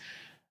Enamorus.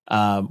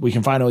 We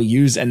can finally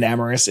use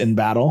Enamorus in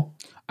battle.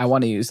 I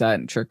want to use that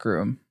in Trick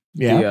Room.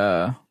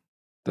 Yeah.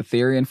 The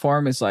Therian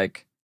form is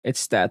like,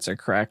 its stats are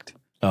correct.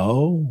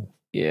 Oh.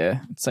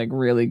 Yeah, it's like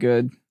really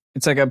good.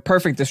 It's like a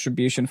perfect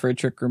distribution for a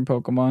Trick Room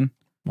Pokemon.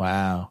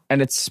 Wow.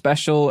 And it's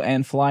special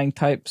and flying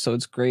type, so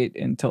it's great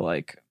into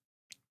like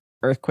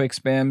Earthquake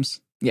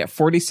spams. Yeah,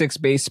 46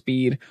 base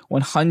speed,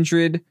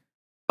 100,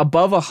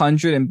 above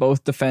 100 in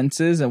both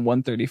defenses, and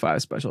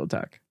 135 special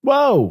attack.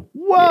 Whoa.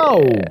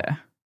 Yeah.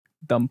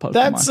 Dumb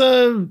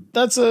Pokemon.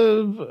 That's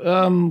a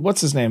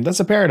what's his name?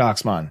 That's a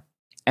Paradoxmon.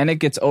 And it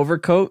gets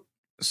Overcoat,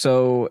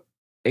 so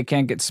it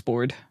can't get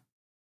Spored.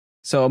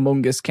 So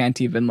Amoonguss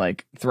can't even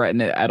like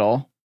threaten it at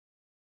all.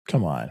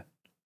 Come on.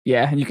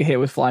 Yeah, and you can hit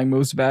with flying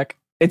moves back.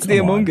 It's the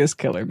Amoonguss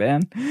killer,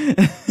 man.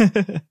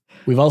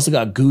 We've also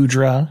got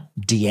Goodra,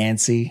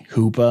 Diancie,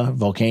 Hoopa,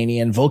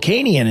 Volcanion.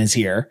 Volcanion is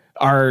here.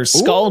 Our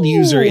Scald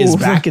user is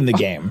back in the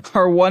game.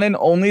 Our one and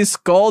only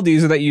Scald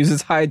user that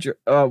uses Hydro.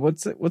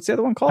 What's the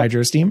other one called?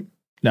 Hydro Steam?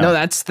 No,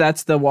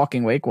 that's the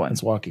Walking Wake one.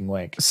 It's Walking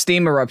Wake.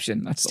 Steam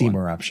Eruption. That's Steam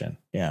Eruption.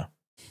 Yeah.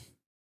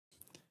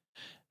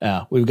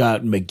 We've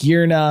got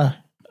Magearna,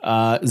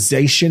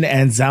 Zacian,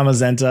 and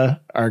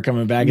Zamazenta are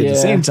coming back at the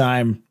same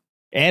time,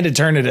 and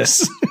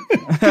Eternatus.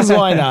 Because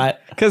why not?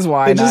 Because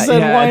why they not? Just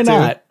said why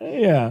not?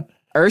 Yeah.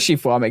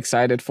 Urshifu I'm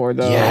excited for,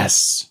 though.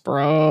 Yes.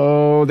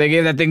 Bro, they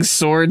gave that thing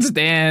Swords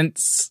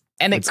Dance.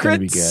 And it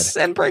crits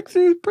and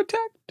Breakthrough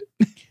Protect.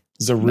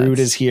 Zarude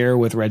is here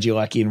with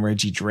Regieleki and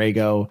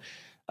Regidrago.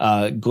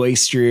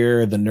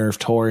 Glastrier, the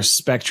nerfed horse,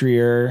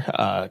 Spectrier,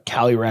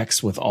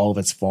 Calyrex with all of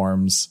its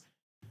forms.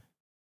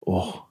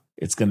 Oh,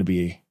 it's going to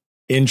be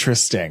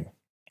interesting.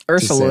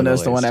 Ursaluna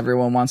is the one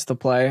everyone wants to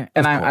play.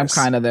 And I'm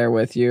kind of there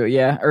with you.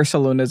 Yeah,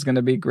 Ursaluna is going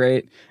to be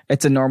great.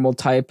 It's a normal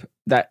type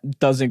that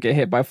doesn't get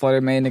hit by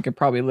Fluttermane. It can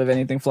probably live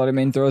anything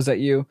Fluttermane throws at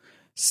you.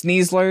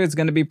 Sneasler is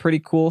going to be pretty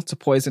cool. It's a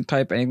poison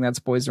type. Anything that's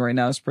poison right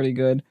now is pretty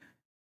good.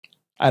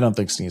 I don't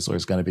think Sneasler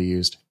is going to be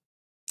used.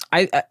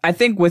 I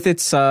think with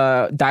its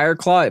Dire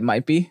Claw, it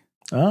might be.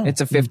 Oh.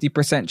 It's a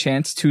 50%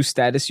 chance to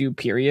status you,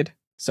 period.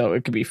 So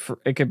it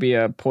could be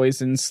a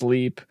poison,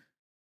 sleep,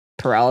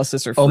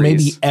 paralysis, or freeze. Oh,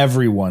 maybe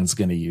everyone's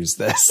going to use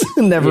this.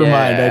 Never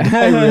mind.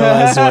 I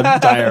realized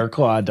what Dire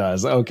Claw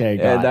does. Okay,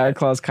 got it. Dire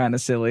Claw's kind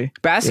of silly.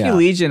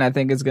 Basculegion, I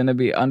think, is going to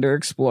be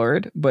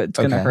underexplored, but it's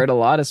going to hurt a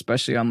lot,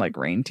 especially on like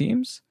rain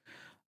teams.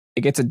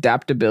 It gets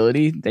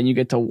adaptability. Then you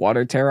get to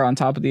Water Terror on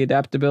top of the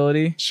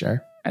adaptability.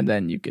 Sure. And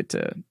then you get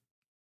to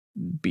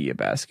be a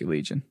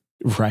Basculegion.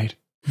 Right.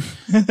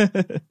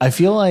 I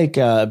feel like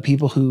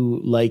people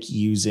who like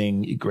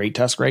using Great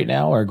Tusk right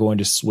now are going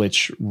to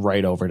switch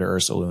right over to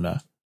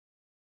Ursaluna.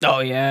 Oh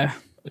yeah.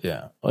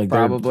 Yeah. Like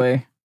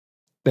probably.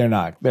 They're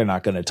not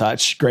going to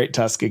touch Great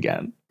Tusk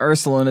again.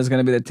 Ursaluna is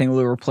going to be the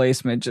Tinglu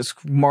replacement.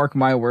 Just mark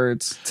my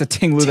words. It's a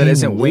Tinglu that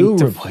isn't weak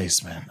to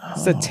replacement. Oh.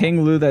 It's a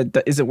Tinglu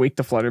that isn't weak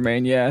to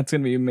Fluttermane. Yeah, it's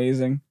going to be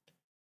amazing.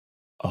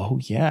 Oh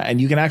yeah, and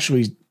you can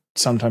actually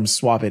sometimes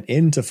swap it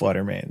into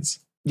Fluttermanes.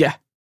 Yeah.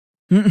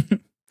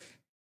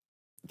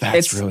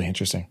 That's really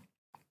interesting.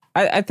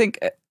 I think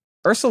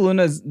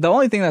Ursaluna's the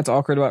only thing that's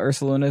awkward about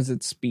Ursaluna is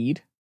its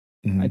speed.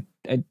 Mhm.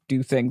 I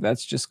do think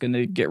that's just going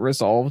to get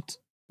resolved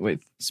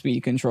with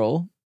speed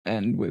control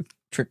and with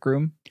Trick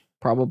Room,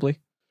 probably.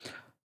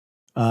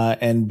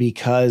 And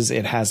because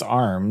it has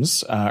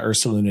arms,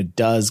 Ursaluna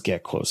does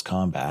get close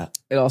combat.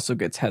 It also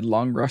gets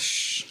Headlong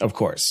Rush. Of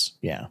course.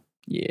 Yeah.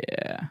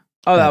 Yeah.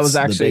 Oh, that was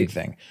That's actually the big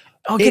thing.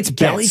 Oh, it gets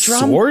Belly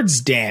Drum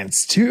Swords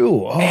Dance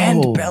too. Oh,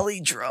 and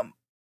Belly Drum.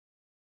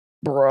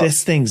 Bro.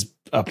 This thing's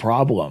a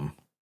problem.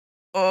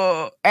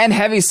 And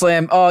Heavy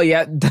Slam. Oh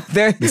yeah,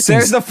 there's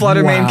the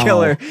Fluttermane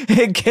killer.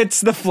 It gets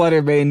the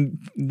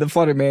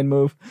Fluttermane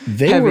move.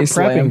 They Heavy were prepping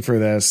Slam. for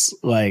this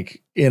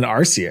like in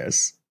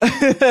Arceus.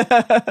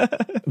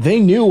 They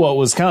knew what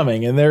was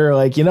coming, and they were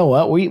like, you know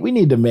what, we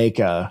need to make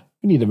a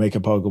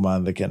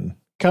Pokemon that can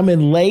come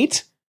in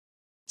late,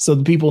 so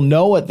the people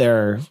know what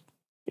they're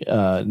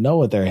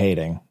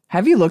hating.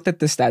 Have you looked at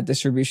the stat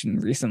distribution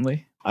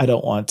recently? I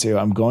don't want to.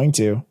 I'm going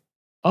to.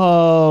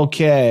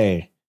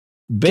 Okay.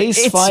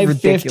 Base It's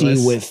 550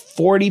 ridiculous. with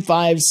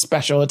 45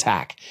 special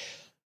attack.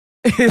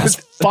 That's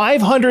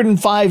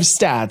 505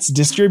 stats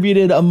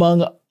distributed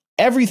among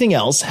everything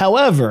else.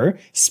 However,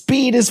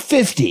 speed is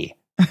 50.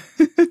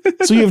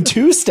 So you have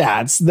two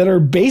stats that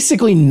are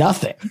basically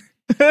nothing.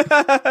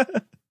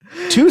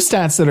 Two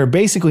stats that are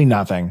basically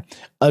nothing.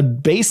 A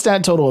base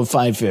stat total of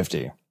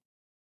 550.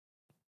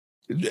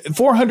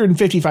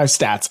 455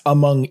 stats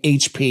among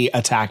HP,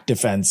 attack,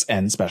 defense,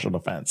 and special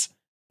defense.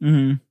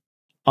 Mm-hmm.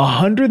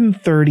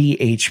 130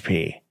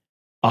 HP,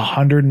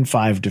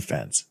 105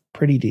 defense.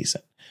 Pretty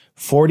decent.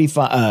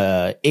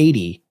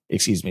 80,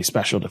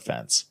 special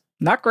defense.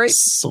 Not great.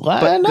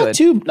 Not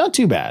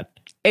too bad.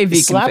 AV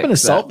Slap an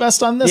assault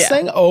vest on this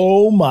thing?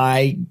 Oh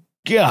my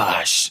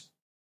gosh.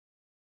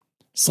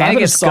 And it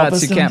gets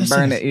guts, you can't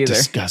burn it either.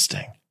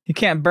 Disgusting. You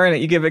can't burn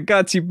it. You give it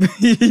guts, you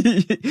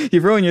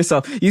you ruin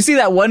yourself. You see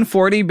that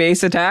 140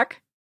 base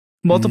attack?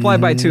 Multiplied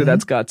by 2,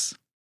 that's guts.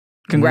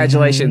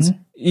 Congratulations.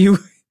 You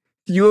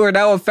are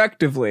now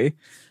effectively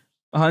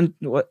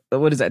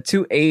what is that?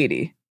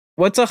 280.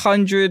 What's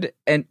 100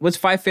 and what's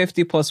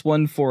 550 plus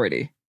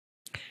 140?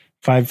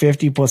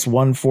 550 plus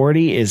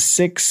 140 is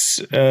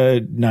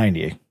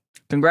 690.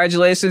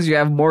 Congratulations, you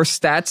have more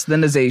stats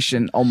than a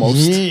Zacian,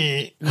 almost.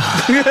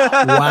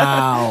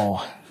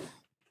 Wow.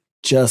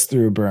 Just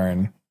through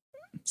burn.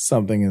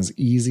 Something as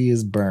easy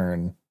as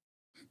burn.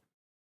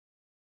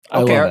 I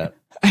love it.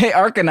 Hey,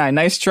 Arcanine,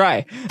 nice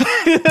try.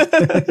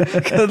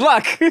 Good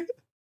luck.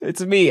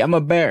 It's me. I'm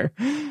a bear.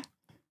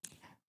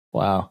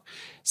 Wow.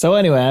 So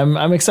anyway,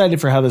 I'm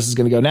excited for how this is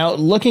going to go. Now,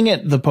 looking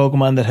at the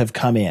Pokemon that have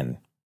come in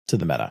to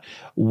the meta,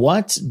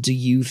 what do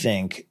you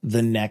think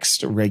the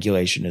next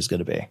regulation is going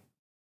to be?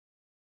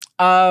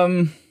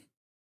 Yeah,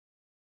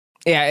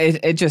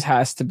 it just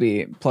has to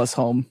be plus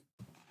home.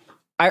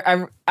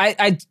 A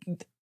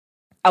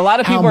lot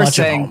of people are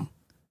saying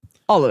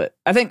all of it.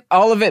 I think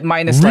all of it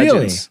minus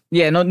legends.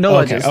 Yeah, no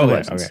legends. No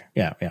legends. Okay.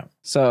 Yeah.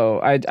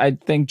 So I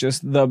think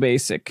just the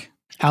basic.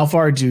 How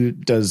far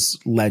does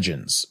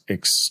legends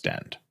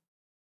extend?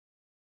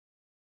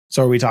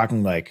 So are we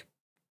talking like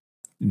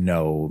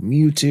no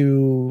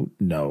Mewtwo,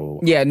 no?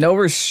 Yeah, no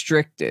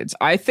restricted.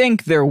 I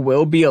think there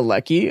will be a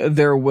Lecky,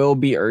 there will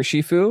be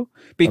Urshifu,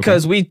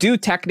 because we do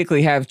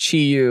technically have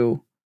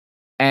Chi-Yu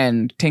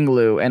and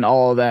Tinglu and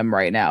all of them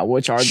right now,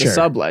 which are the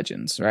sub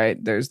legends,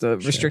 right? There's the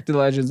restricted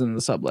legends and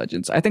the sub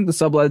legends. I think the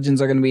sub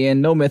legends are going to be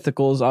in. No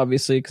mythicals,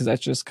 obviously, because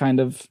that's just kind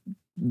of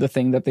the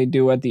thing that they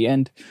do at the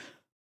end.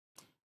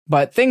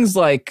 But things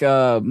like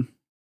Moltres,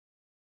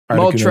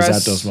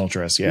 Zapdos,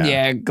 Moltres,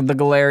 yeah, the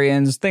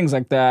Galarians, things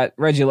like that,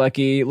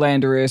 Regieleki,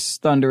 Landorus,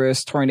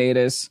 Thundurus,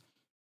 Tornadus.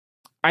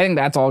 I think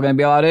that's all going to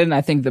be allowed in, and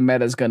I think the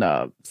meta's going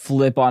to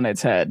flip on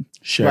its head.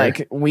 Sure.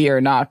 Like, we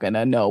are not going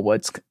to know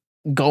what's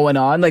going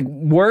on. Like,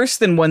 worse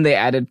than when they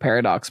added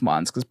Paradox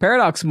Mons, because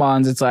Paradox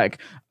Mons, it's like,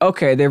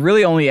 okay, they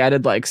really only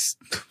added like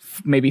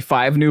maybe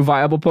 5 new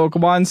viable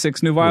Pokemon,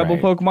 6 new viable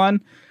Pokemon.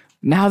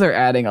 Now they're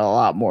adding a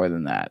lot more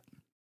than that.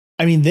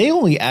 I mean, they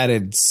only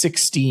added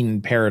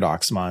 16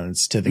 Paradox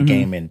Mons to the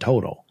game in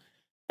total.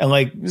 And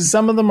like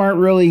some of them aren't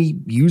really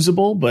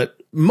usable, but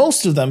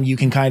most of them you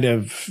can kind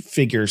of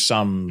figure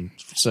something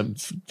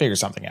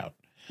out.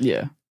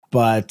 Yeah.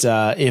 But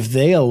if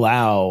they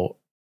allow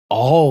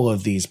all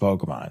of these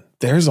Pokemon,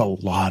 there's a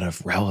lot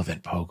of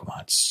relevant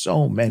Pokemon.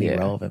 So many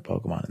relevant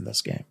Pokemon in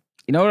this game.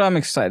 You know what I'm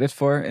excited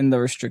for in the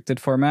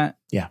restricted format?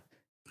 Yeah.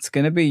 It's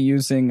going to be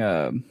using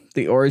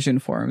the origin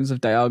forms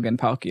of Dialga and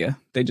Palkia.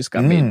 They just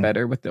got made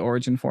better with the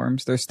origin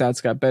forms. Their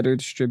stats got better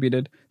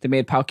distributed. They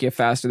made Palkia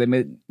faster. They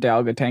made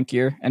Dialga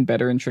tankier and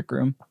better in Trick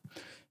Room.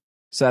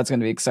 So that's going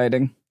to be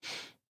exciting.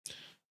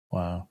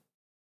 Wow.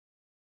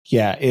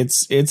 Yeah,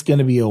 it's going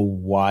to be a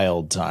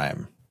wild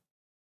time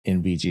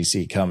in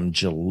BGC come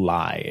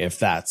July if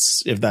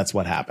that's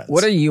what happens.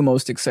 What are you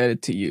most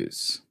excited to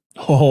use?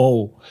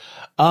 Out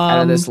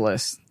of this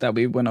list that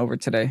we went over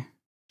today?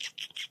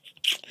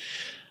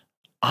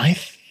 I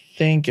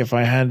think if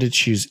I had to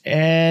choose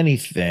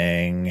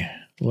anything,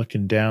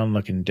 looking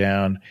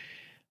down,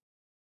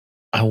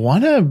 I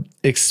want to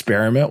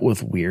experiment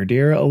with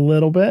Weirdeer a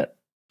little bit.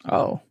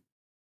 Oh,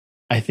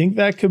 I think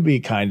that could be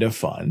kind of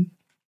fun.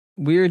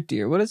 weird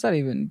deer. What does that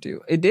even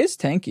do? It is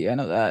tanky. I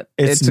know that.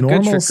 It's a normal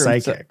good trick room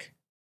psychic.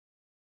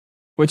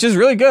 which is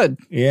really good.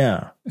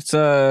 Yeah. It's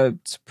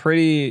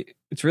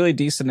really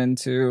decent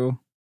into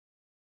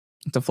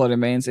flooded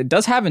mains. It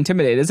does have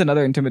intimidate. It's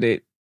another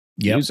intimidate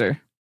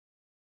user.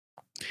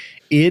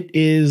 It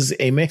is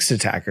a mixed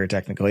attacker,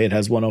 technically. It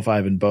has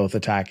 105 in both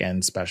attack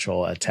and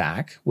special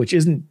attack, which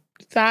isn't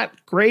that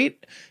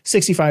great.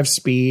 65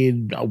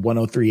 speed,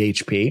 103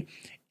 HP.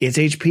 Its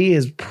HP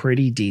is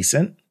pretty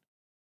decent.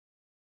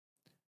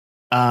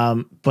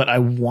 But I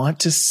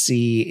want to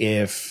see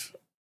if,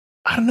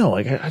 I don't know,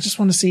 like I just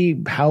want to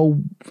see how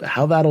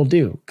that'll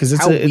do, because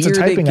it's a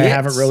typing I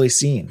haven't really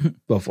seen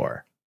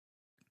before.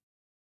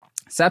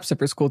 Sap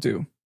Sipper's cool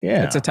too.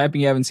 Yeah, it's a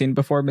typing you haven't seen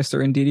before,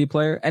 Mr. Indeedee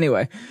player.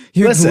 Anyway,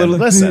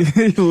 listen.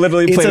 You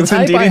literally played with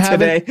Indeedee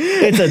today.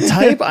 It's a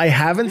type I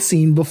haven't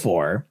seen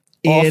before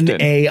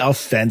in a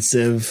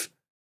offensive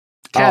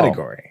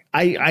category.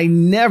 I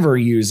never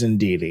use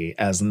Indeedee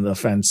as an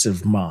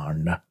offensive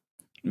mon.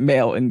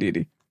 Male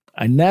Indeedee.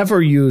 I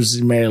never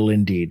use male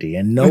Indeedee,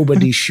 and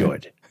nobody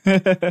should.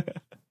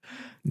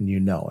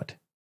 You know it.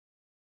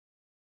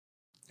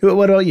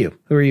 What about you?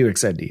 Who are you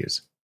excited to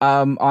use?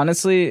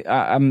 Honestly,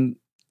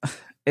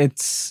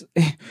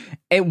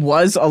 it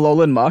was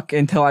Alolan Muck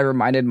until I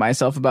reminded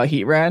myself about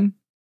Heatran.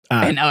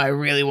 And now I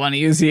really want to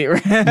use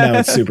Heatran. Now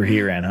it's Super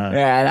Heatran, huh?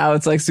 Yeah, now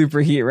it's like Super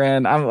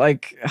Heatran. I'm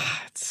like,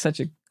 it's such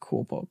a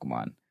cool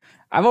Pokemon.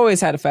 I've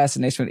always had a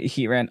fascination with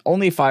Heatran.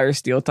 Only Fire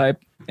Steel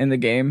type in the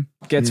game.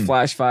 Gets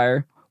Flash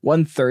Fire.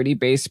 130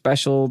 base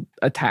special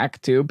attack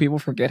too. People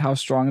forget how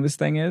strong this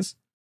thing is.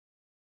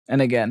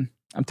 And again,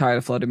 I'm tired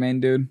of Flooded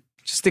Mane, dude.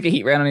 Just stick a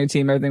Heatran on your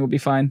team. Everything will be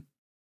fine.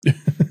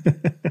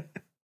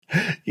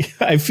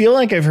 I feel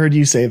like I've heard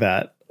you say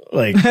that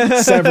like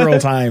several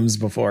times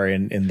before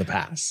in the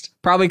past.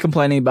 Probably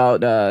complaining about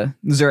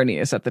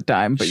Xerneas at the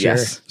time, but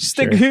yes, just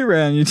stick a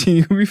Heatran on your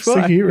team. You'll be fine.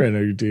 Stick a Heatran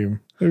on your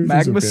team.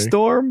 Magma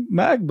Storm.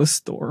 Magma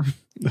Storm.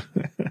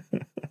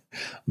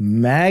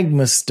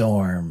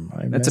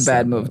 That's a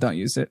bad move. Don't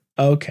use it.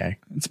 Okay.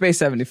 It's base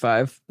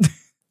 75.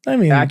 I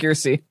mean,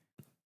 accuracy.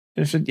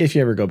 If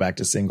you ever go back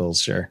to singles,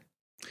 sure.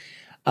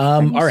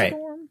 All right.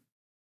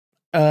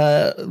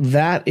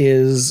 That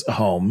is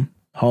home.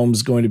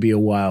 Home's going to be a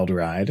wild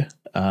ride.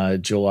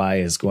 July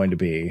is going to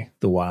be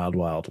the wild,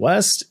 wild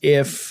west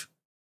if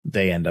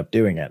they end up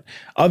doing it.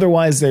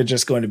 Otherwise, they're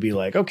just going to be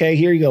like, okay,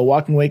 here you go.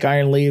 Walking Wake,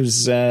 Iron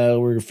Leaves.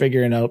 We're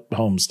figuring out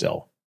home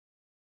still.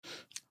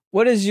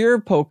 What is your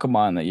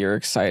Pokemon that you're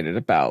excited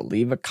about?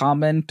 Leave a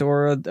comment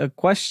or a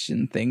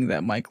question thing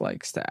that Mike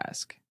likes to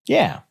ask.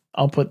 Yeah,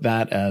 I'll put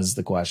that as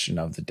the question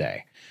of the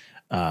day.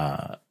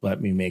 Let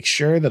me make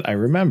sure that I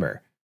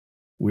remember.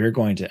 We're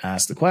going to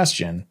ask the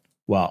question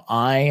while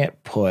I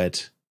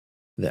put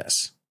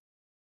this.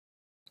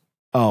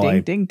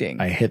 Oh, ding,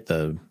 ding. I hit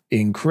the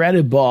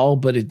incredible,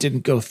 but it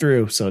didn't go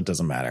through, so it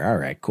doesn't matter. All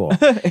right, cool.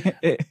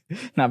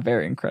 Not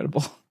very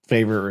incredible.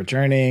 Favorite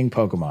returning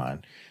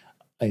Pokemon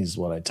is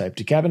what I typed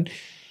to Kevin.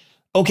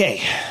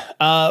 Okay,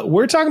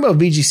 we're talking about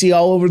VGC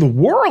all over the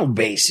world,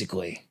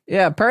 basically.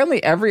 Yeah,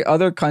 apparently every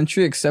other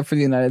country except for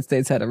the United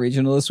States had a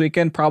regional this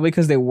weekend, probably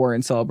because they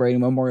weren't celebrating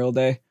Memorial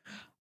Day.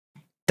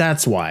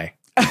 That's why.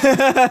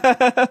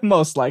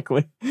 Most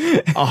likely.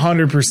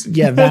 100%.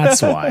 Yeah,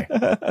 that's why.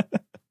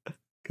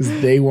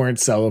 Because they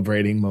weren't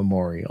celebrating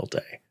Memorial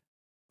Day.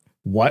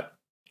 What?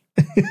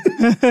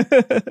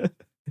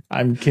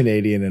 I'm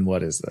Canadian, and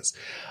what is this?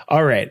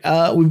 All right.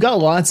 We've got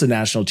lots of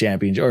national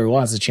championships, or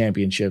lots of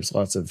championships,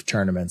 lots of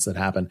tournaments that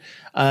happen.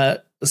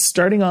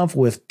 Starting off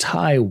with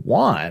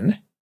Taiwan,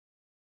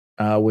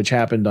 which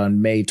happened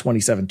on May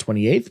 27th,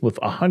 28th, with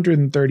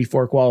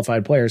 134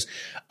 qualified players.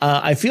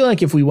 I feel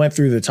like if we went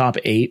through the top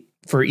 8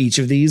 for each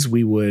of these,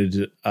 we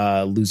would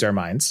lose our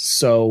minds.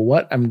 So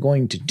what I'm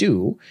going to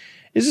do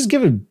is just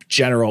give a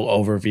general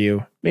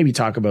overview, maybe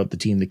talk about the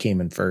team that came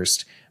in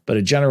first, but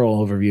a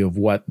general overview of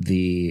what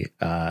the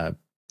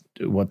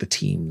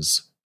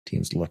teams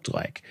looked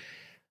like.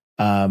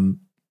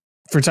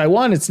 For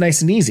Taiwan, it's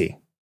nice and easy.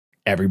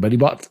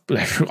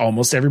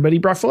 Almost everybody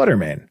brought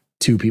Fluttermane.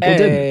 2 people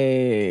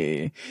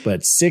didn't.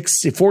 But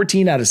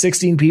 14 out of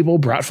 16 people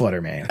brought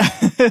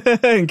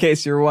Fluttermane. In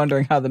case you're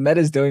wondering how the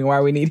meta's doing,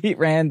 why we need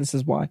Heatran, this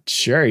is why.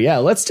 Sure, yeah.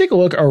 Let's take a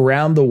look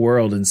around the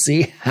world and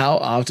see how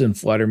often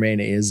Fluttermane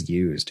is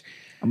used.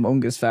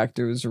 Among Us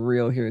factor is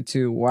real here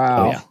too.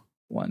 Wow. Oh, yeah.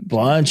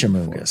 Bunch of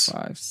Moongus.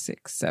 4, 5,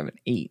 6, 7,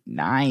 8,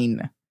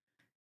 9.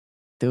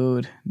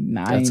 Dude,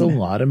 9. That's a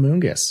lot of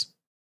Moongus.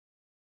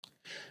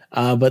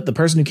 But the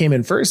person who came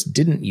in first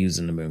didn't use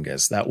an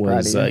Amoonguss. That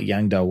was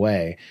Yang Da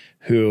Wei,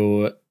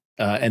 who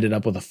ended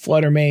up with a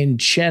Fluttermane,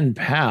 Chen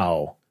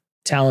Pao,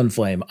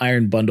 Talonflame,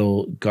 Iron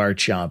Bundle,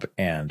 Garchomp,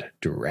 and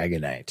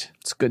Dragonite.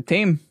 It's a good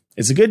team.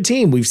 It's a good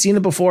team. We've seen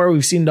it before.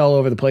 We've seen it all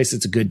over the place.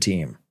 It's a good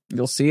team.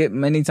 You'll see it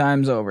many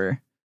times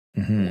over.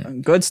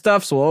 Mm-hmm. Good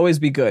stuffs will always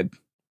be good.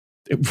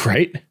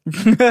 Right.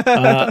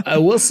 I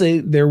will say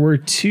there were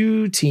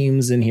 2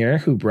 teams in here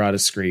who brought a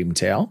Scream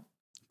Tail.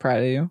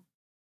 Proud of you.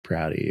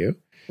 Proud of you.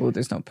 Oh,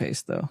 there's no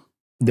pace though.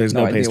 There's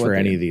no pace idea for what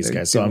any of these they're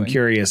guys. So I'm doing.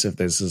 curious if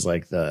this is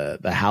like the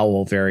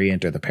Howl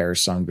variant or the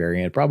Perish Song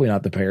variant. Probably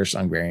not the Perish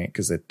Song variant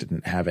because it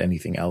didn't have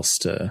anything else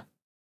to.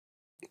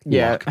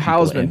 Yeah, lock people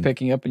Howl's been in.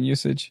 picking up in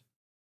usage.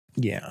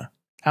 Yeah,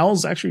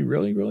 Howl's actually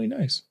really, really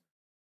nice.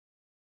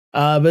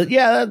 But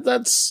yeah,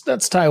 that's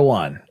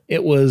Taiwan.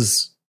 It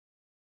was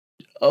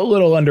a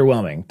little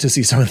underwhelming to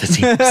see some of the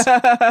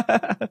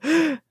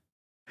teams.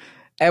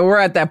 And we're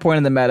at that point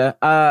in the meta.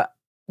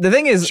 The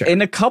thing is, Sure.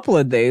 in a couple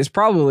of days,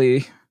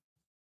 probably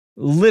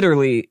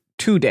literally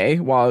today,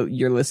 while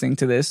you're listening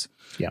to this,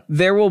 Yeah.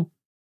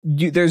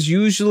 there's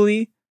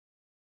usually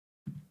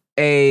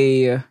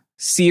a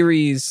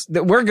series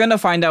that we're gonna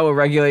find out what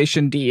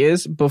Regulation D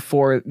is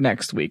before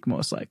next week,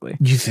 most likely.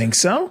 You think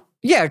so?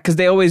 Yeah, because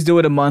they always do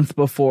it a month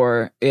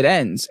before it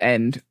ends,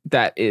 and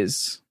that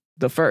is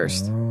the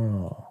first,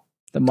 Oh,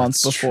 the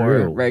month that's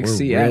before true. Reg We're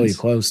C really ends.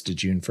 close to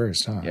June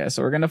 1st, huh? Yeah,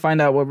 so we're gonna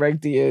find out what Reg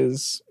D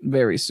is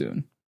very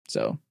soon.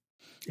 So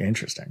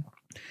Interesting.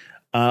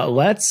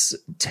 Let's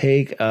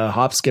take a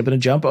hop, skip, and a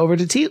jump over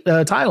to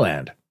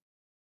Thailand.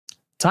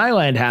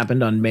 Thailand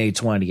happened on May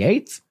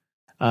 28th.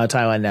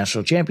 Thailand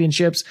National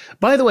Championships.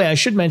 By the way, I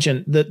should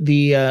mention that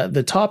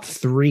the top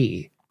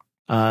 3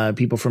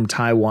 people from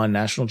Taiwan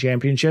National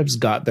Championships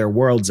got their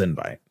Worlds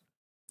invite.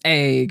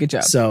 hey, good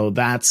job. So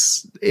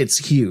it's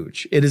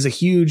huge. It is a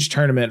huge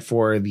tournament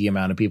for the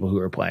amount of people who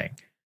are playing.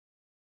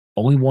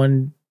 Only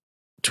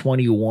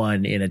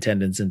 121 in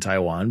attendance in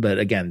Taiwan, but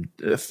again,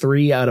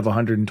 3 out of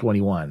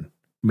 121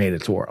 made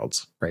it to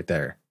Worlds right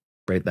there,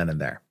 right then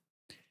and there.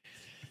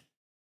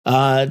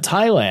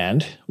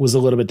 Thailand was a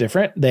little bit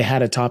different. They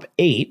had a top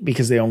 8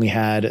 because they only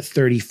had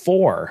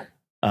 34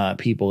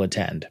 people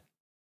attend.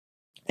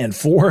 And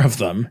 4 of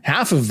them,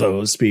 half of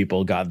those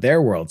people got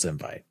their Worlds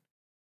invite.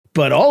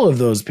 But all of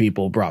those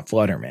people brought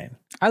Fluttermane.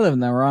 I live in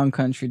the wrong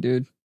country,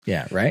 dude.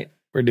 Yeah, right?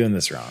 We're doing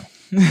this wrong.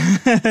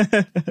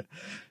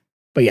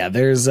 But yeah,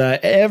 there's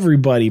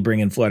everybody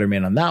bringing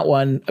Fluttermane on that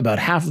one. About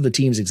half of the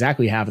teams,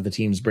 exactly half of the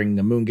teams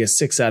bringing Amoonguss.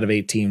 6 out of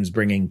 8 teams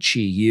bringing Chi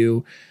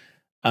Yu.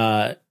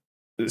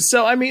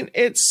 So, I mean,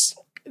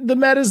 the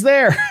meta's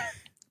there.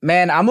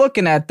 Man, I'm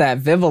looking at that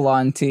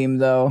Vivillon team,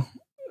 though.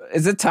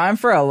 Is it time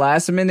for a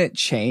last-minute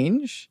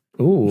change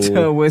Ooh.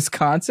 to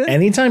Wisconsin?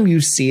 Anytime you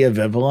see a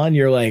Vivillon,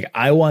 you're like,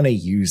 I want to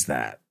use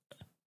that.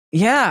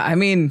 Yeah, I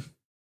mean,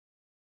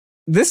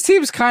 this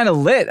team's kind of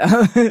lit.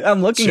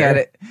 I'm looking Sure. at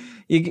it.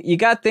 You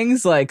got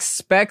things like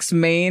Specs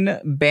Main,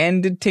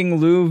 Bandit Ting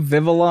Lu,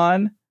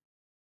 Vivillon,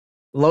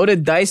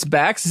 Loaded Dice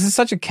Backs. This is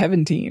such a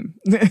Kevin team.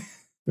 This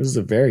is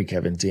a very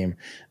Kevin team.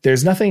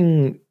 There's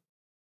nothing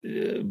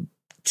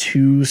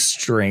too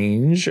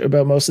strange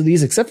about most of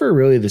these, except for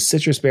really the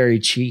Citrus Berry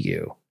Chi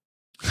Yu.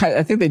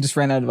 I think they just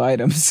ran out of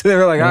items. They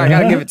were like, I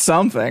gotta give it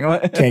something.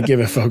 Can't give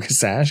it Focus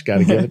Sash. Got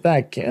to give it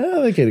that.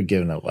 They could have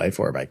given it Life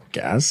Orb, I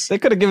guess. They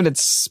could have given it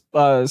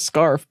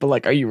Scarf, but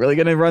like, are you really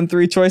gonna run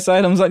 3 choice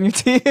items on your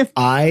team?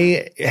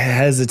 I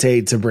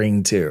hesitate to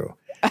bring 2.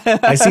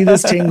 I see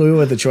this Ting Lu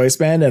with a Choice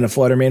Band and a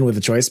Fluttermane with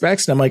a Choice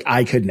Specs, and I'm like,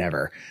 I could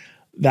never.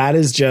 That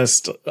is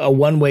just a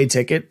one-way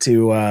ticket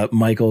to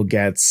Michael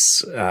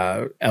gets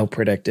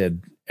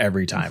out-predicted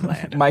every time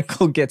land.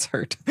 Michael gets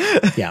hurt.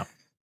 Yeah.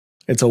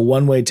 It's a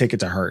one-way ticket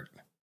to hurt.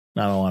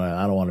 I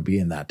don't want to be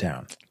in that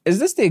town. Is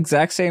this the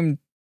exact same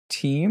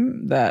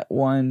team that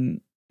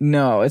won?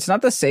 No, it's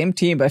not the same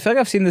team, but I feel like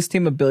I've seen this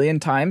team a billion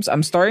times.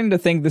 I'm starting to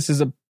think this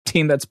is a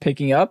team that's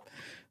picking up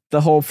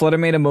the whole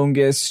Fluttermane,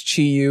 Amoonguss,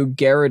 Chi Yu,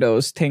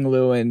 Gyarados, Ting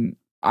Lu, and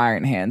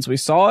Iron Hands. We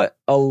saw it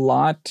a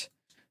lot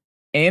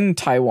in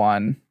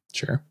Taiwan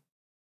Sure.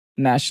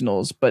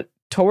 Nationals, but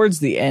towards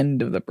the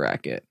end of the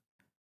bracket.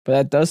 But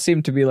that does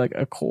seem to be like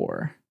a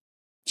core.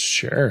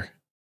 Sure.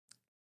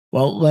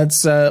 Well,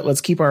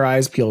 let's keep our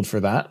eyes peeled for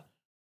that.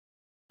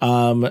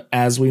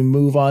 As we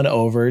move on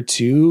over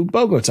to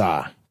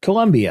Bogota,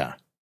 Colombia.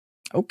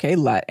 Okay,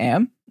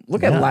 LatAm.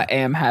 Look at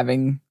LatAm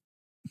having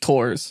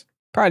tours.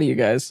 Proud of you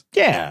guys.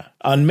 Yeah.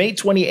 On May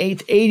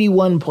 28th,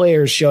 81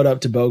 players showed up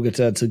to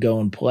Bogota to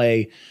go and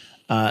play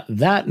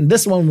that. And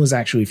this one was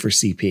actually for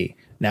CP.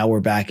 Now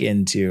we're back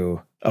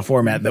into a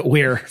format that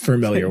we're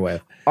familiar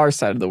with. Our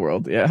side of the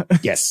world, yeah.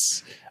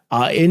 Yes.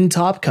 In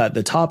Top Cut,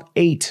 the top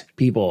 8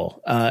 people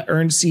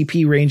earned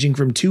CP ranging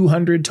from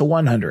 200 to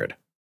 100.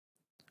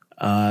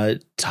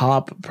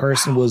 Top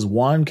person was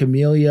Juan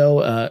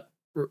Camilo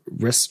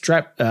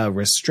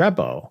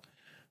Restrepo,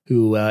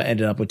 who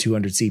ended up with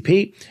 200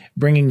 CP,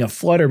 bringing a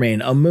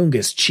Fluttermane,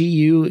 Amoonguss, Chi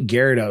Yu,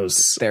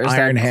 Gyarados, There's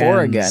Iron that Hands,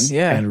 core again,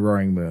 yeah. and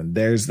Roaring Moon.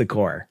 There's the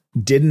core.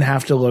 Didn't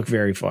have to look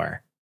very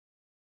far.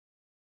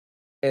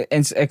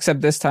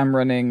 Except this time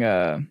running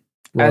Roaring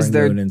as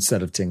their Moon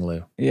instead of Ting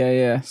Lu.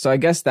 Yeah. So I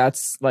guess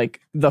that's like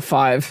the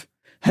 5.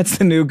 That's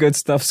the new good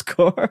stuff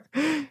score.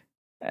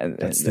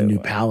 That's the new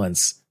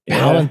Palance.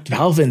 Yeah.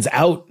 Palvin's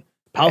out.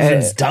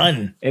 Palvin's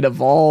done. It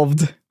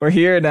evolved. We're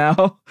here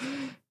now.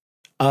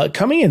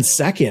 Coming in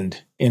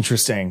second,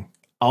 interesting.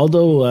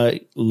 Aldo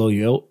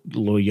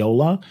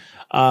Loyola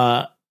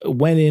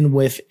went in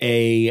with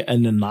an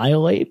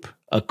Annihilate,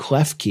 a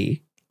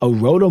Klefki, a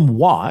Rotom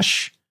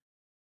Wash,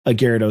 a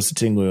Gyarados, a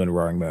Tinglu, and a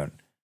Roaring Moon.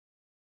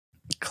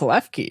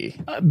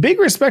 Klefki. Big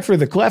respect for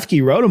the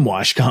Klefki Rotom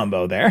Wash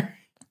combo there.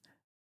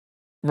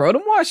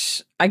 Rotom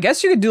Wash, I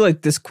guess you could do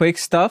like this quick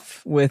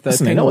stuff with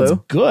Listen, I know it's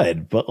Tinglu.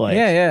 good, but like,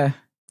 Yeah.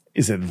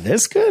 is it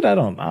this good? I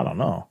don't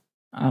know.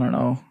 I don't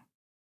know.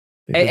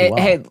 They did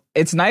well. Hey,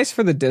 it's nice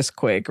for the disc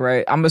quake,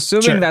 right? I'm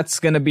assuming Sure. that's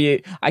gonna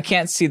be. I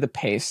can't see the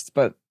paste,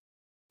 but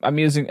I'm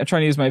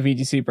trying to use my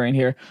VGC brain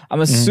here. I'm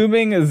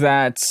assuming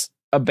that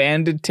a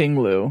banded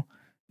Tinglu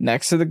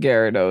next to the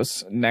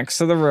Gyarados, next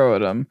to the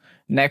Rotom,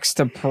 next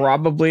to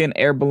probably an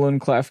air balloon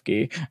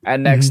Klefki,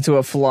 and next to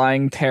a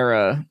flying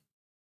Terra,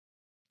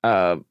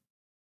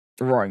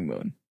 Roaring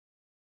Moon.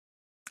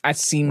 That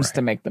seems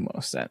to make the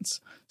most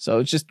sense. So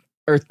it's just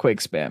Earthquake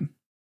spam.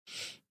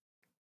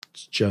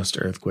 It's just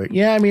Earthquake.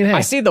 Yeah, I mean, hey,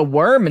 I see the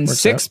worm in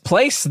sixth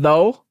place,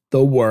 though.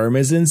 the worm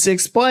is in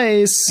 6th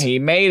place. He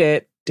made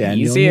it.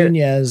 Daniel Easier.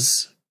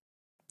 Nunez,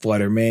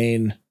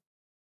 Fluttermane,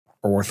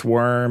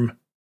 Earthworm,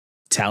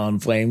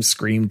 Talonflame,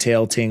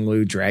 Screamtail,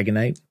 Tinglu,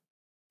 Dragonite.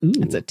 Ooh.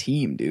 It's a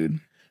team, dude.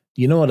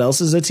 You know what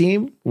else is a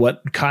team?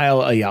 What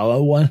Kyle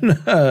Ayala won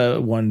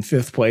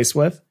 5th place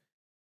with?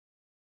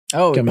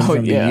 Coming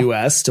from the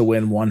US to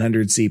win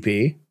 100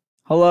 CP.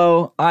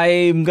 Hello,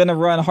 I'm gonna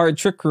run Hard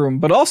Trick Room,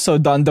 but also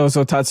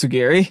Dondozo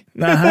Tatsugiri.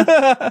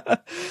 Uh-huh.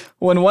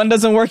 When one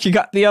doesn't work, you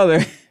got the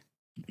other.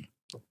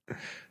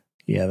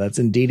 Yeah, that's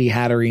Indeedee,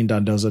 Hatterene,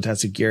 Dondozo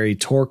Tatsugiri,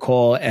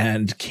 Torkoal,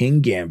 and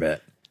King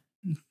Gambit.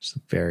 It's a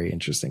very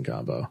interesting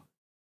combo.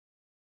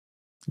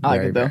 I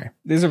like it though.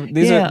 These are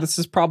this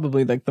is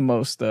probably like the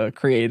most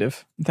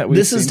creative that we've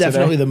seen. This is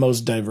definitely today. the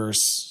most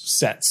diverse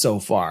set so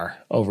far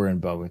over in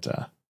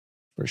Bogota,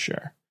 for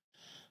sure.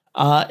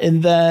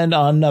 And then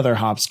another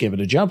hop, skip,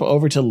 and a jump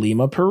over to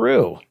Lima,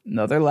 Peru.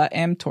 Another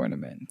LATAM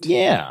tournament.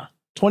 Yeah.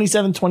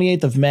 27th,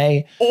 28th of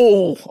May.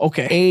 Oh,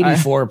 okay.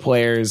 84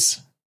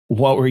 players.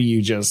 What were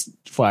you just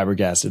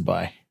flabbergasted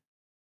by?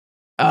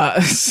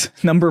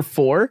 Number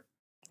 4?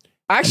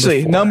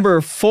 Actually,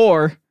 number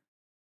 4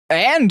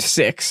 and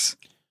 6.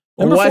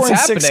 Number What's 4 and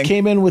happening? 6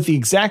 came in with the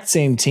exact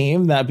same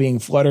team, that being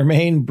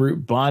Fluttermane,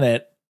 Brute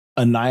Bonnet,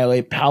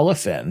 Annihilate,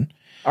 Palafin.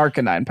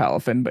 Arcanine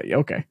Palafin, but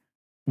okay.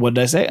 What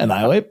did I say?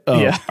 Annihilate? Oh,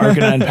 yeah.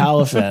 Arcanine,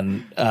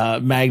 Palafin,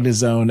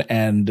 Magnezone,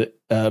 and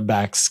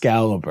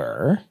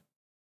Baxcalibur.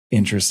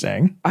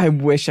 Interesting. I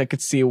wish I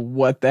could see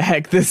what the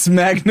heck this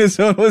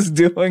Magnezone was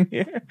doing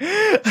here.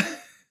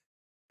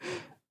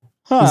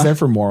 He's there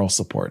for moral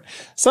support.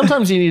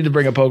 Sometimes you need to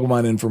bring a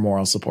Pokemon in for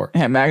moral support.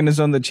 Yeah,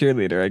 Magnezone the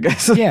cheerleader, I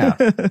guess. Yeah.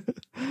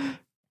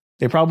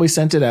 They probably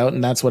sent it out,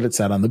 and that's what it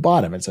said on the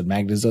bottom. It said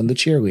Magnezone the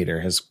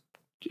cheerleader has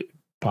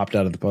popped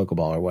out of the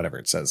Pokeball, or whatever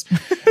it says.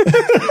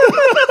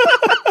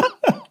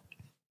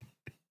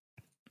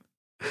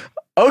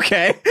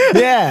 Okay.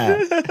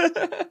 Yeah.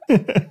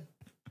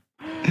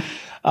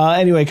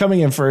 Anyway, coming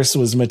in first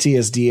was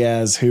Matias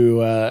Diaz, who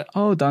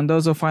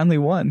Dondozo finally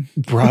won.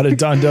 brought a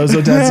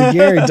Dondozo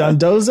Tatsugiri.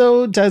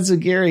 Dondozo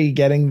Tatsugiri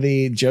getting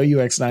the Joe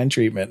UX9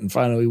 treatment and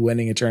finally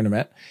winning a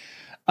tournament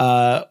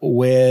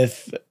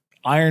with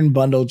Iron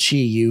Bundle,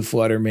 Chi-Yu,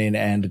 Fluttermane,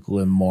 and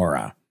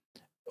Glimmora.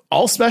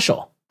 All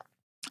special.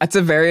 That's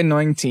a very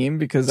annoying team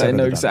because Except I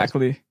know for the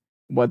exactly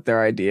what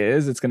their idea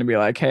is. It's going to be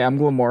like, hey, I'm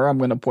Glimmora, I'm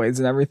going to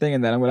poison everything,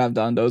 and then I'm going to have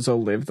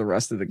Dondozo live the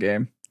rest of the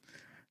game.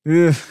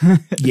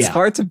 It's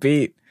hard to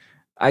beat.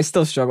 I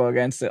still struggle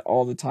against it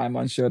all the time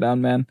on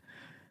Showdown, man.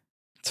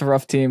 It's a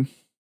rough team.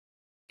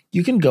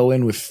 You can go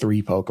in with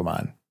 3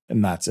 Pokemon,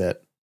 and that's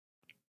it.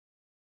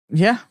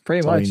 Yeah,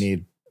 pretty That's much. all you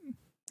need.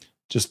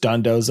 Just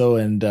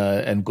Dondozo and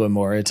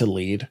Glimmora to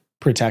lead,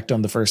 protect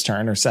on the first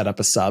turn, or set up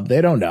a sub.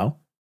 They don't know.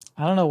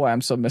 I don't know why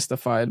I'm so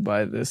mystified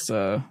by this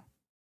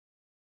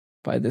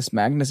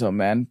Magnezone,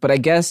 man. But I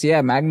guess,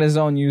 yeah,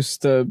 Magnezone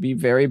used to be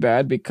very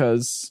bad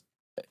because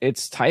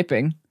it's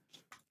typing.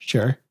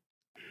 Sure.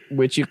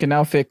 Which you can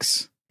now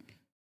fix.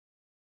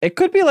 It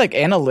could be like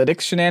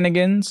analytics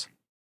shenanigans.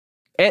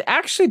 It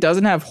actually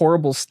doesn't have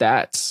horrible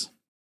stats.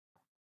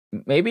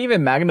 Maybe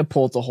even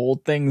Magnapult to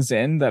hold things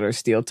in that are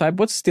steel type.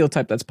 What's steel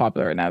type that's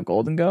popular right now?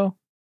 Golden Go?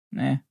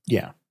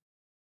 Yeah.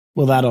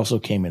 Well, that also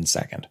came in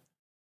second.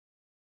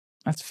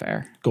 That's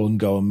fair. Golden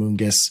Go,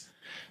 Amoonguss,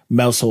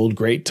 Mousehold,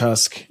 Great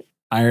Tusk,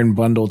 Iron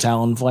Bundle,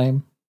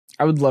 Talonflame.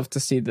 I would love to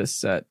see this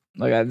set.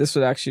 Like this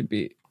would actually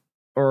be,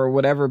 or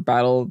whatever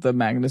battle the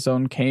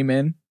Magnezone came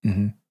in.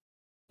 Mm-hmm.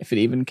 If it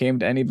even came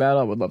to any battle,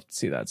 I would love to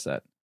see that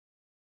set.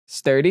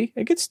 Sturdy?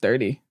 It gets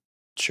sturdy.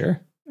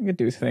 Sure. You could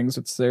do things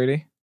with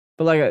sturdy.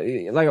 But like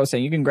I was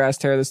saying, you can Grass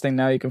Terra this thing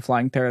now. You can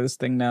Flying Terra this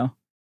thing now.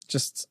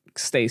 Just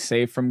stay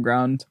safe from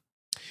ground.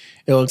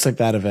 It looks like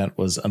that event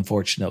was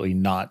unfortunately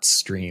not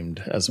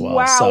streamed as well.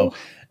 Wow.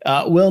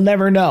 So we'll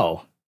never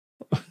know.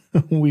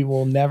 We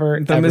will never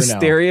The ever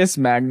mysterious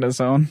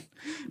Magnezone.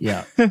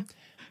 Yeah.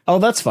 Oh,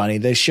 that's funny.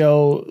 They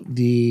show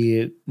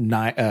the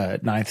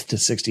 9th to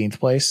 16th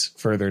place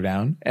further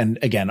down. And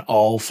again,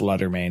 all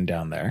Fluttermane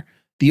down there.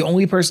 The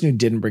only person who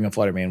didn't bring a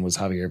Fluttermane was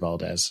Javier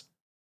Valdez.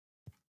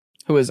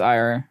 Who is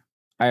IRN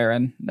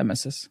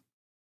Nemesis.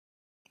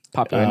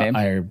 Popular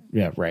name.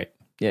 Yeah, right.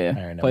 Yeah.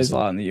 Iron Plays Nemesis. a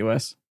lot in the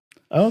US.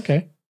 Oh,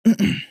 okay.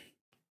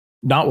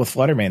 Not with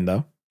Fluttermane,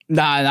 though.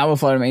 Nah, not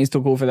with Fluttermane. He's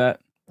too cool for that.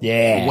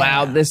 Yeah.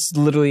 Wow, this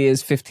literally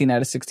is 15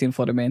 out of 16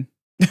 Fluttermane.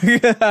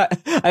 I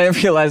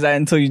didn't realize that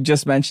until you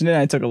just mentioned it.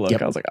 I took a look.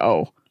 Yep. I was like,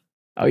 oh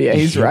yeah,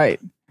 he's right.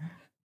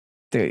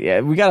 Dude,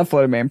 yeah, we got a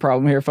Fluttermane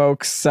problem here,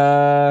 folks.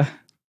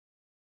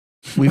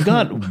 We've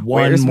got one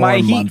Where's more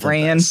my month heat, of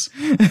Ran? this.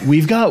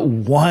 We've got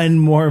one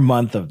more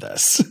month of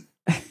this.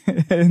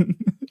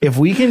 If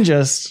we can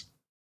just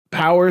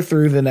power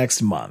through the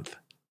next month,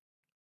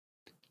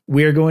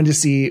 we are going to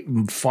see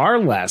far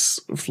less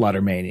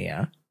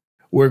Fluttermania.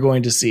 We're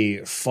going to see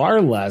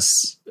far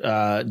less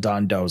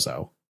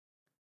Dondozo.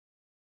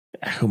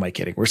 Who am I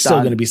kidding? We're still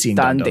going to be seeing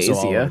Dondozo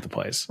all over the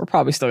place. We're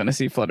probably still going to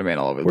see Fluttermane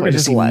all over the We're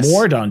place. going to see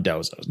more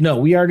Dondozos. No,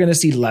 we are going to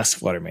see less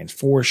Fluttermanes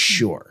for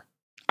sure.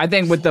 I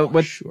think with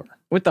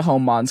the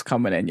home mons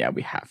coming in, yeah,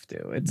 we have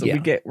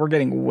to. We're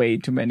getting way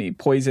too many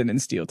poison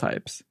and steel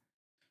types.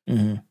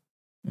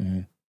 Mm-hmm.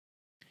 Mm-hmm.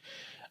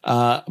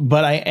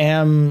 But I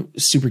am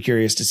super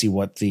curious to see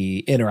what the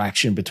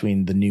interaction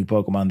between the new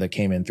Pokemon that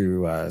came in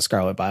through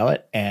Scarlet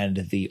Violet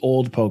and the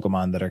old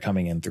Pokemon that are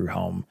coming in through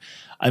Home.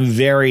 I'm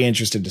very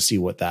interested to see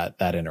what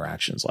that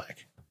interaction's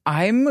like.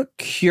 I'm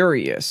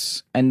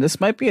curious, and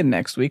this might be a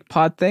next week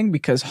pod thing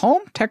because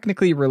Home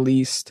technically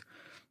released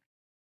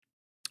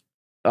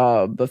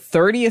the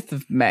 30th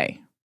of May.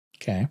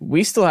 Okay.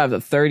 We still have the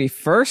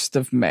 31st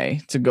of May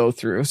to go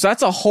through. So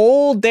that's a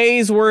whole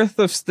day's worth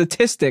of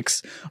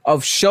statistics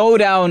of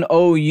Showdown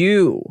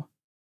OU.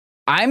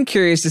 I'm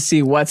curious to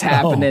see what's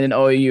happening in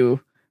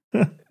OU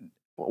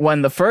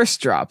when the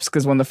first drops.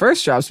 Because when the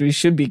first drops, we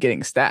should be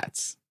getting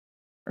stats.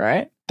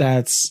 Right?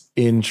 That's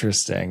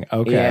interesting.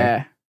 Okay.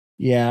 Yeah.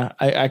 Yeah,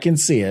 I can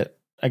see it.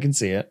 I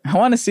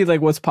want to see like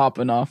what's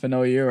popping off in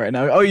OU right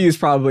now. OU is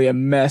probably a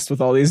mess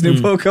with all these new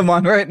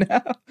Pokemon right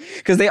now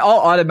because they all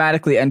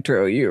automatically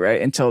enter OU,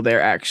 right? Until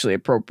they're actually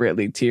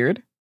appropriately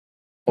tiered.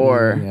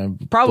 Or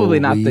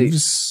probably not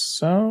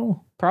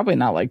probably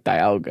not like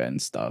Dialga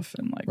and stuff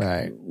and like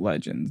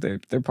Legends.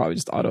 They're probably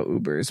just auto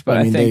Ubers. But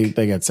I think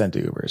they get sent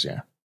to Ubers,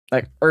 yeah.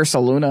 Like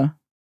Ursaluna,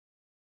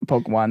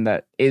 Pokemon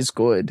that is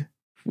good.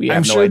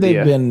 I'm sure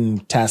they've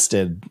been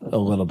tested a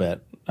little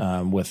bit.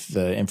 With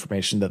the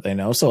information that they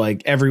know. So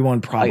like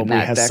everyone probably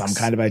has some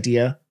kind of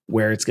idea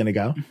where it's going to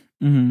go.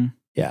 Mm-hmm.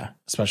 Yeah.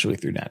 Especially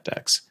through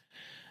NatDex.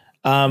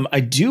 I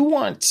do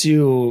want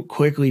to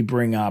quickly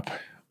bring up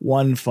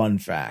one fun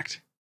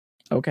fact.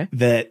 Okay.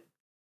 That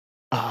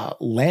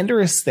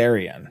Landorus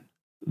Therian,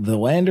 the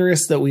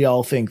Landorus that we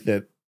all think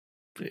that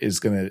is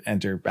going to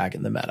enter back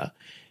in the meta,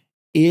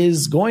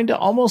 is going to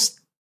almost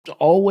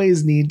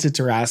always need to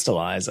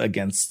terrestrialize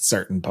against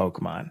certain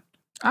Pokemon.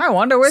 I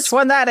wonder which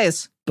one that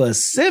is.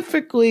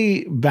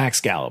 Specifically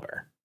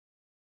Baxcalibur.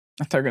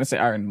 I thought you were going to say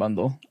Iron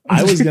Bundle.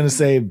 I was going to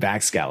say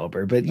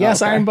Baxcalibur, but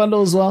yes, okay. Iron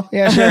Bundle as well.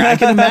 Yeah, sure. I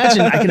can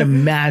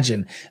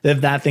imagine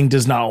that thing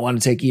does not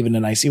want to take even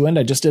an Icy Wind.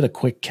 I just did a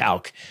quick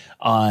calc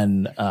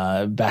on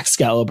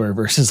Baxcalibur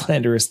versus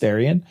Landorus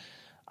Therian.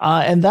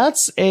 And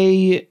that's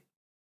a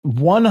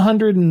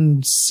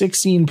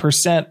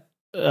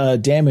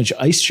 116% damage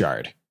Ice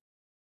Shard.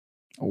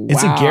 Wow.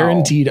 It's a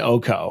guaranteed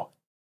OHKO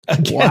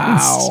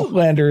against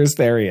Landorus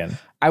Therian.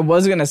 I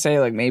was going to say,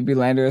 like, maybe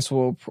Landorus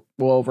will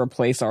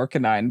replace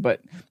Arcanine,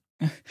 but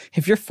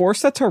if you're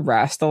forced to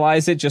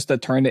terrestrialize it just to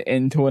turn it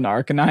into an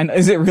Arcanine,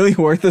 is it really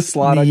worth a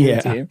slot on your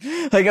team?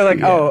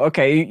 Oh,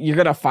 okay, you're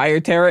going to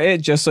Fire Terra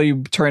it just so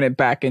you turn it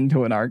back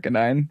into an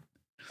Arcanine?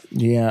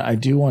 Yeah, I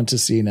do want to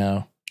see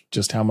now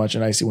just how much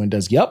an Icy Wind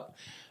does. Yep.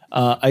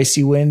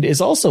 Icy Wind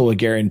is also a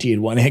guaranteed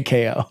one-hit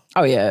KO.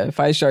 Oh, yeah. If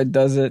Ice Shard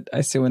does it,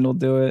 Icy Wind will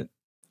do it.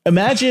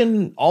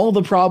 Imagine all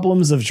the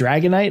problems of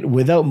Dragonite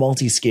without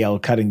multi-scale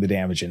cutting the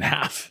damage in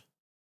half.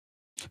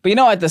 But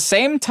at the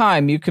same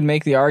time, you can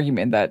make the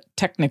argument that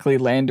technically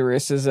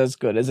Landorus is as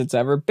good as it's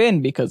ever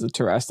been because of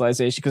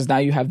terrestrialization, because now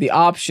you have the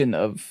option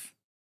of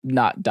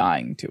not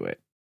dying to it.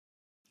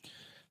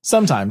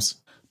 Sometimes.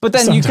 But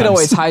then you could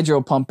always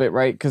Hydro Pump it,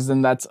 right? Because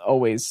then that's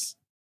always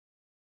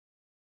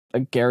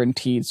a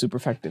guaranteed super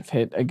effective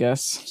hit, I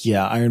guess.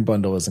 Yeah, Iron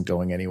Bundle isn't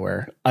going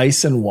anywhere.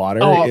 Ice and Water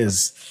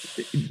is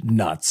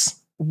nuts.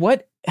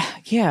 What?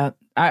 Yeah,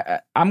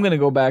 I'm going to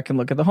go back and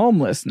look at the home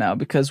list now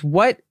because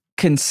what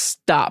can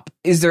stop?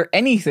 Is there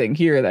anything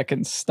here that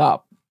can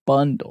stop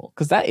Bundle?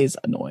 Because that is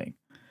annoying.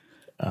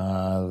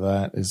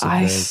 That is a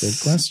very good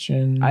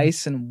question.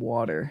 Ice and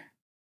Water.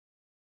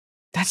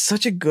 That's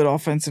such a good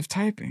offensive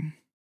typing.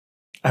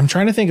 I'm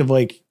trying to think of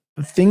like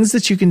things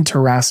that you can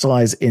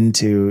terrestrialize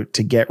into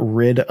to get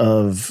rid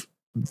of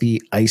the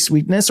ice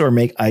weakness or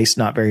make ice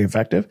not very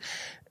effective.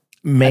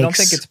 I don't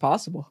think it's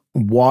possible.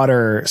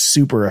 Water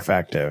super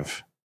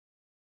effective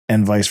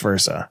and vice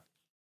versa.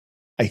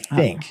 I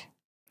think.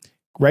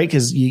 Right?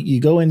 Because you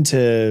go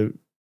into,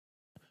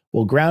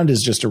 ground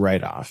is just a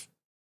write-off.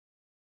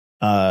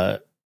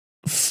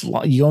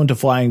 You go into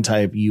flying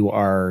type, you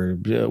are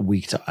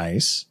weak to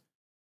ice.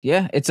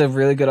 Yeah, it's a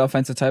really good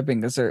offensive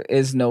typing because there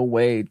is no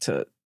way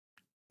to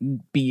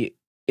be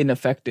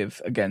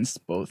ineffective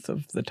against both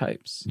of the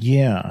types.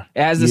 Yeah.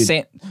 It has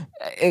the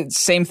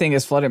same thing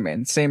as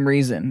Fluttermane, same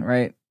reason,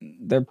 right?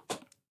 There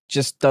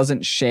just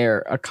doesn't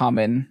share a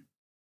common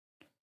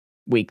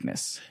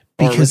weakness.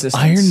 Because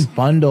Iron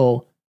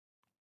Bundle,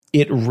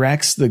 it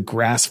wrecks the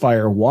Grass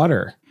Fire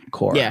Water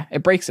core. Yeah,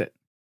 it breaks it.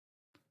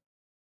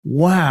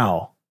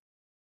 Wow.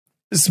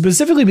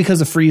 Specifically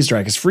because of Freeze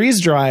Dry, because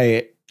Freeze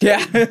Dry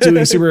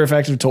doing super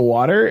effective to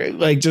water,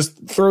 like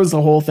just throws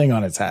the whole thing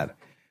on its head.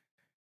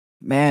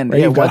 Man,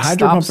 right? You've got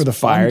Hydro Pump for the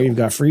fire, you've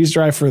got Freeze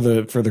Dry for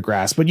the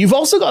grass, but you've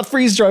also got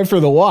Freeze Dry for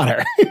the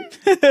water.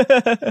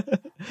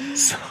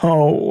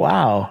 So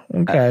wow.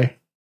 Okay.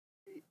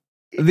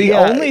 The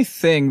only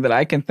thing that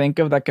I can think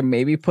of that can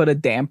maybe put a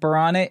damper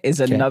on it is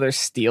another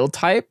steel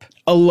type.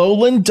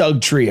 Alolan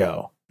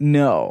Dugtrio.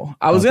 No,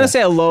 I was gonna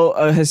say a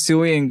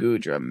Hisuian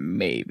Goodra,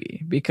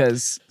 maybe,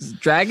 because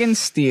Dragon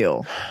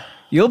Steel,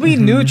 you'll be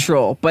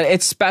neutral, but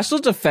its special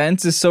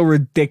defense is so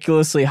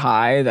ridiculously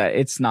high that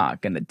it's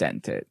not gonna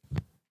dent it,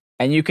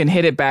 and you can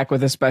hit it back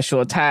with a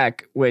special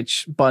attack,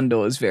 which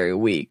Bundle is very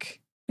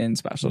weak in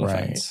special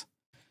defense.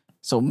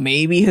 So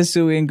maybe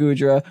Hisuian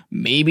Goodra,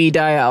 maybe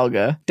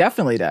Dialga,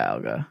 definitely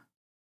Dialga.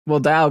 Well,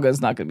 Dialga is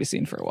not gonna be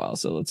seen for a while,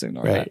 so let's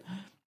ignore that.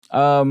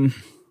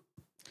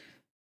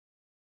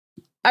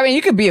 I mean,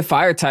 you could be a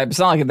fire type. It's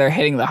not like they're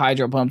hitting the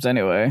hydro pumps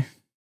anyway.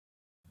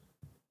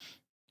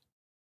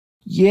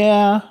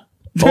 Yeah.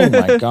 Oh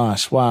my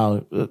gosh.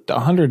 Wow.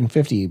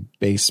 150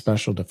 base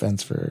special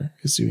defense for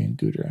Hisuian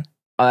Goodra.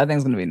 Oh, that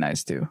thing's going to be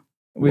nice too.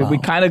 We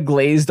kind of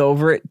glazed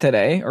over it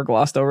today or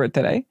glossed over it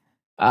today.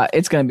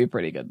 It's going to be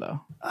pretty good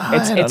though.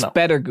 It's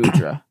better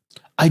Goodra.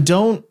 I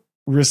don't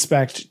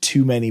respect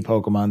too many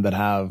Pokemon that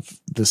have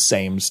the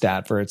same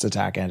stat for its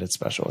attack and its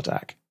special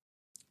attack.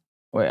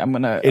 Wait, in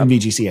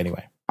VGC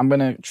anyway. I'm going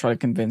to try to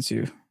convince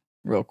you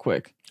real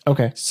quick.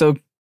 Okay. So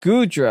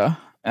Goodra,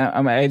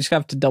 I just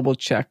have to double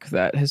check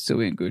that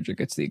Hisuian Goodra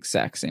gets the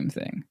exact same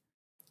thing.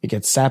 It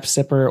gets Sap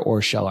Sipper or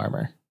Shell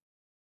Armor.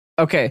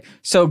 Okay.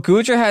 So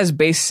Goodra has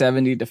base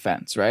 70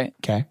 defense, right?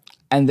 Okay.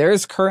 And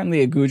there's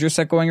currently a Goodra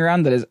set going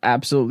around that is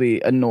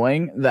absolutely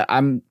annoying that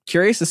I'm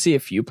curious to see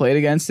if you played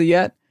against it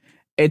yet.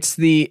 It's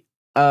the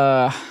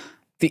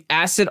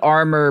Acid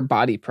Armor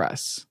Body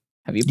Press.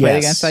 Have you played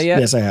against that yet?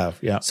 Yes, I have.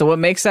 Yeah. So what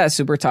makes that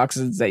super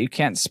toxic is that you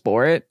can't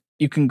spore it.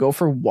 You can go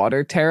for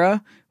Water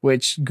Terra,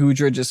 which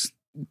Goodra just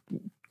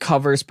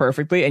covers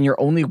perfectly, and you're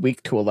only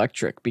weak to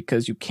electric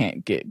because you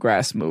can't get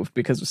grass moved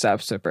because of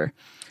Sap Sipper.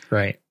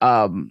 Right.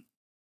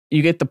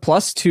 You get the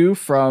 +2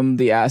 from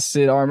the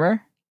Acid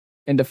Armor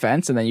in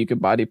defense, and then you can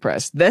Body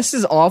Press. This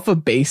is off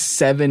of base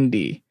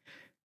 70.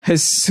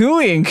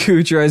 Hisuian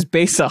Goodra is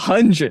base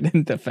 100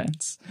 in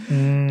defense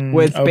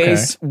with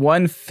base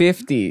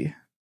 150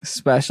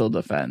 special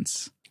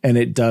defense. And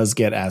it does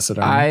get Acid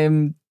Armor.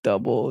 I'm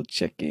double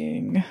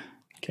checking.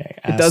 Okay.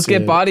 It does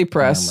get Body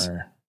Press.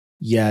 Armor.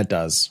 Yeah, it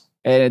does.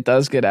 And it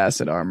does get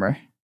Acid Armor.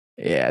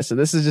 Yeah, so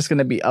this is just going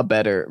to be a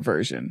better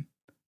version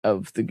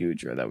of the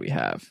Goodra that we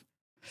have.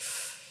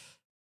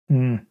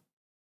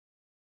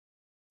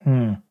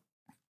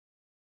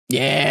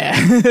 Yeah.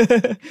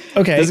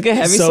 Okay. Does it get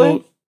Heavy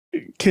Slam?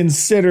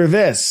 Consider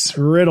this.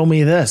 Riddle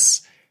me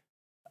this.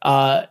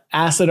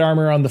 Acid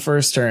Armor on the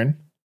first turn.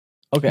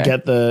 Okay.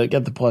 Get the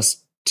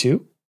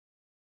 +2.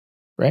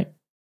 Right?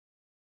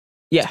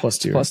 Yeah. It's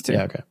 +2. +2.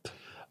 Yeah,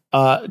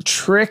 okay.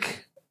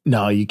 Trick.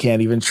 No, you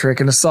can't even trick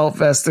an Assault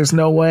Vest. There's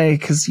no way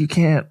because you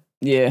can't.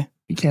 Yeah.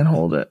 You can't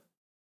hold it.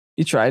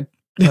 You tried.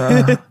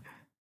 I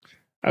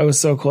was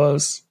so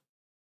close.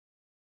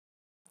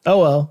 Oh,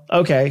 well.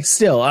 Okay.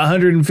 Still,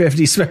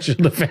 150 special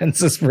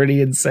defense is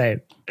pretty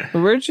insane.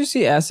 But where did you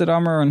see Acid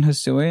Armor on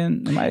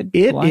Hisuian?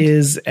 It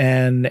is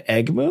an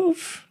egg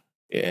move.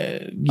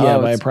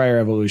 By prior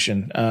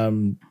evolution.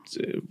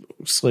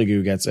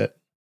 Sliggoo gets it.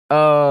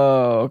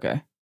 Oh,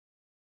 okay.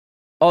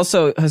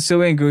 Also,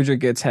 Hisuian Goodra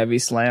gets Heavy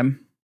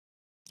Slam.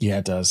 Yeah,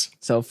 it does.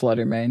 So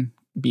Fluttermane,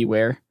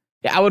 beware.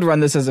 Yeah, I would run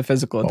this as a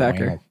physical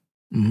attacker.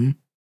 Mm-hmm.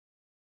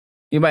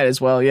 You might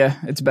as well, yeah.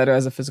 It's better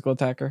as a physical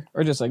attacker.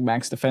 Or just like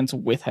max defense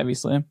with Heavy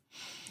Slam.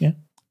 Yeah.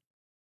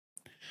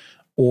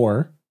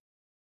 Or,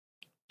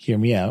 hear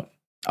me out.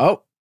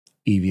 Oh.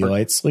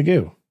 Eviolite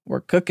Sliggoo.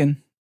 We're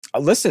cooking.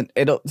 Listen,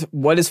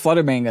 what is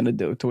Fluttermane going to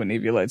do to an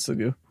Eviolite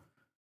Sliggoo?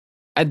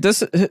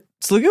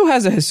 Sliggoo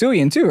has a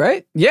Hisuian too,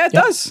 right? Yeah, it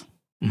does.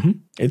 Mm-hmm.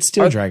 It's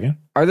Steel Dragon.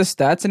 Are the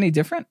stats any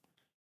different?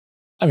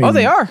 I mean,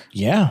 they are.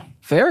 Yeah.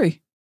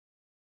 Very.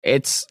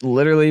 It's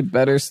literally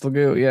better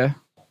Sliggoo, yeah.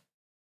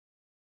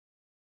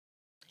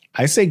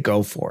 I say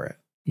go for it,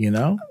 you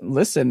know?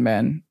 Listen,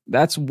 man,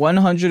 that's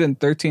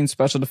 113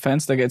 special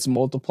defense that gets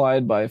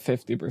multiplied by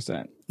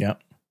 50%.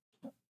 Yep.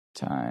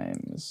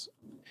 Times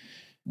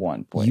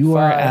 1.5. You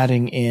are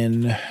adding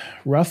in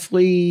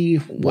roughly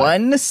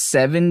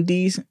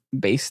 170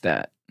 base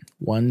stat.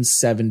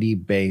 170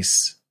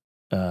 base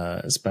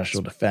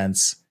special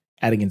defense.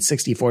 Adding in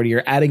 60-40.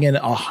 You're adding in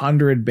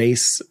 100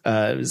 base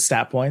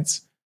stat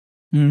points.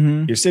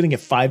 Mm-hmm. You're sitting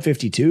at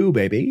 552,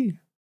 baby.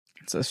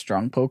 It's a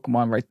strong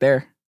Pokemon right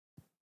there.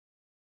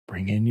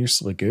 Bring in your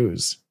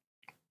Sliggoos.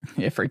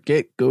 Yeah,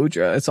 forget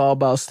Goodra. It's all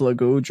about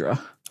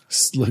Slagudra.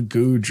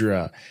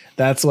 Slagudra.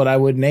 That's what I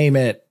would name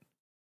it.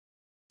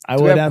 I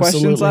Do we would have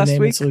questions absolutely last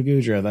name week? it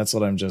Slagudra. That's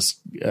what I'm just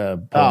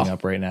pulling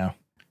up right now.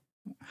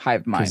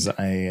 Hive Because mind.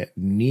 I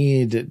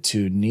need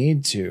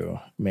to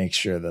make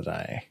sure that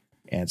I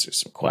answer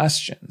some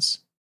questions.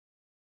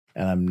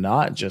 And I'm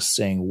not just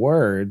saying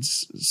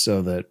words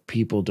so that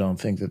people don't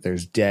think that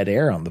there's dead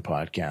air on the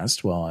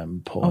podcast while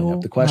I'm pulling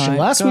up the question.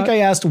 Last week I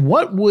asked,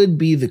 what would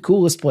be the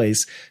coolest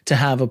place to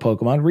have a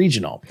Pokemon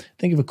regional?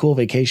 Think of a cool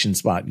vacation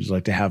spot you'd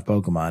like to have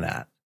Pokemon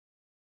at.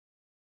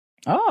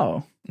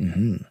 Oh.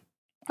 Mm-hmm.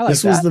 I like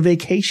This was the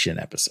vacation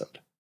episode.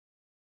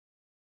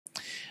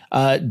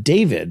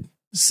 David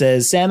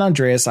says San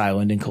Andreas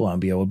Island in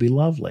Colombia would be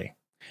lovely.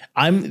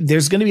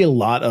 There's going to be a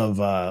lot of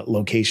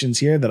locations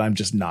here that I'm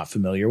just not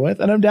familiar with,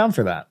 and I'm down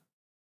for that.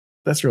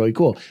 That's really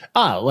cool.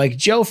 Like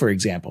Joe, for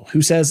example,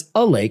 who says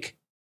a lake.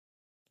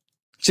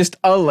 Just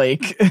a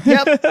lake.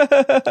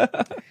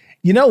 Yep.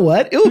 You know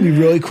what? It would be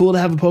really cool to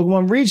have a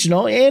Pokemon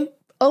regional in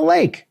a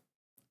lake.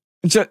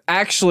 Just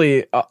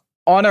actually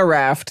on a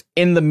raft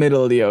in the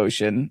middle of the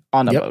ocean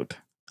on a boat.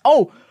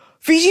 Oh,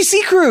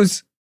 VGC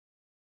cruise.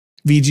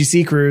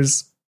 VGC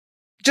cruise.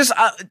 Just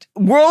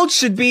world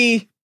should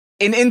be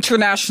in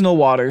international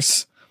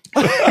waters.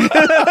 Everyone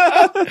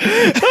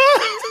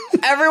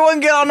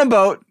get on a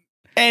boat.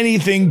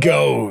 Anything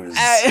goes.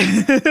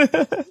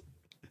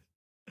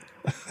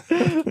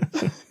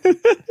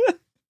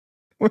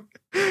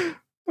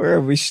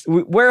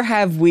 Where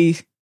have we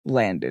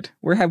landed?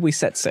 Where have we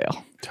set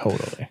sail?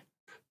 Totally.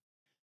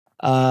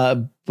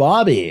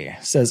 Bobby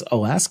says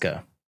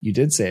Alaska. You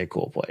did say a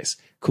cool place.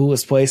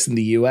 Coolest place in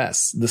the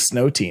US. The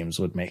snow teams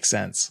would make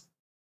sense.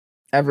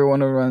 Everyone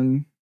will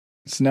run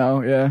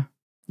snow, yeah.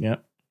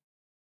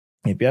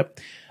 Yep.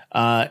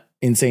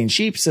 Insane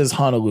Sheep says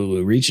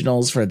Honolulu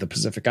regionals for the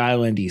Pacific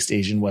Island, East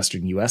Asian,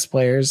 Western US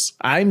players.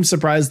 I'm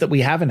surprised that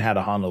we haven't had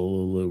a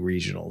Honolulu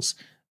regionals.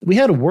 We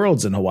had a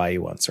Worlds in Hawaii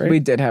once, right? We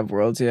did have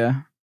Worlds,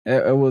 yeah.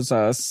 It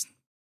was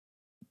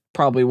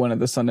probably one of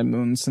the Sun and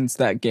Moon since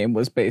that game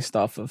was based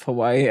off of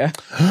Hawaii. Yeah.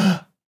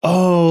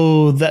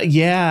 Oh,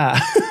 yeah.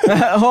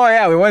 Oh,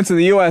 yeah. We went to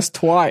the US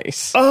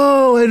twice.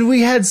 Oh, and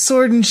we had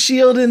Sword and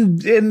Shield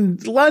in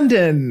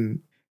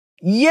London.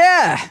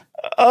 Yeah.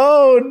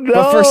 Oh, no.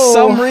 But for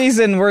some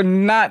reason, we're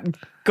not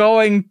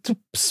going to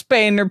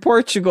Spain or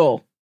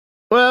Portugal.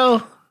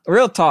 Well,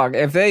 real talk.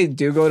 If they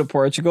do go to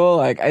Portugal,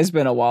 like it's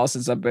been a while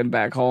since I've been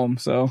back home.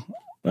 So,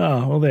 there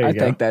you go. I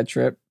take that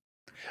trip.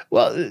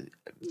 Well,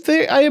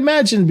 I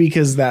imagine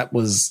because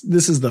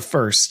this is the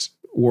first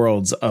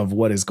Worlds of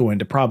what is going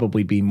to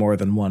probably be more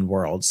than one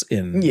Worlds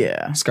in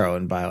Scarlet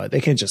and Violet. They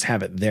can't just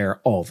have it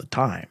there all the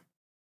time.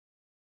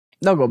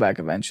 They'll go back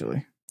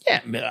eventually.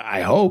 Yeah,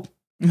 I hope.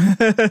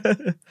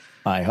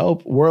 I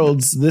hope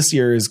Worlds this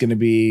year is going to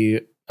be,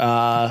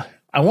 I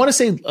want to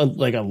say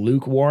like a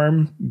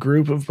lukewarm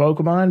group of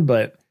Pokemon,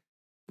 but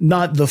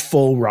not the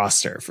full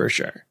roster for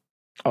sure.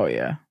 Oh,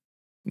 yeah.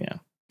 Yeah.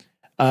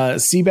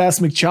 Seabass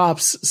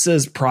McChops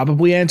says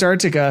probably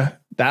Antarctica.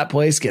 That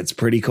place gets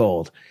pretty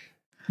cold.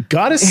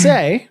 Gotta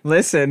say,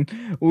 listen,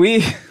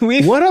 we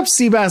what up,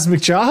 Seabass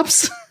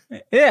McChops?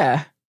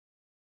 Yeah,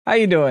 how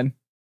you doing?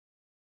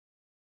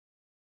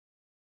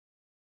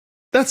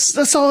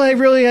 That's all I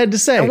really had to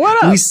say.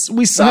 What up?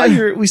 We saw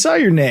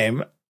your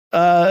name.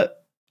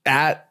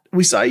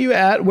 We saw you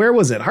at, where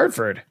was it?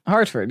 Hartford.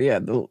 Hartford, yeah,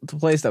 the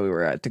place that we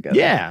were at together.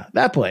 Yeah,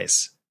 that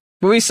place.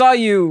 But we saw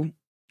you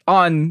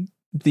on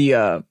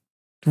the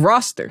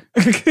roster.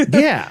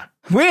 Yeah.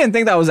 We didn't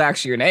think that was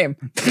actually your name.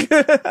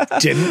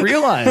 Didn't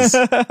realize.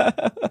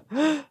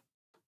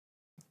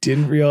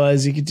 Didn't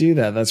realize you could do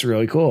that. That's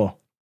really cool.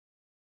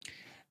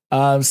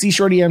 C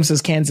Shorty M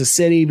says Kansas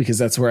City because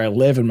that's where I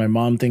live and my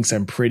mom thinks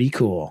I'm pretty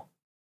cool.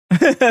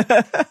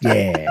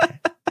 Yeah.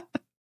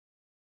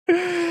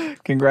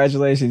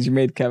 Congratulations, you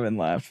made Kevin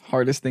laugh.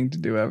 Hardest thing to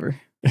do ever.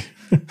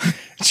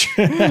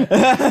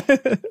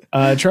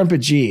 Trumpet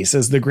G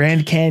says the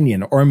Grand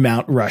Canyon or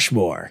Mount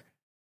Rushmore.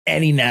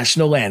 Any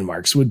national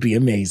landmarks would be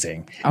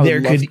amazing.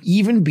 There could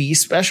even be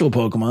special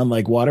Pokemon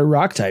like water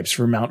rock types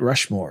for Mount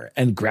Rushmore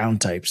and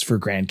ground types for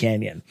Grand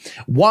Canyon.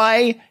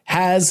 Why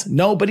has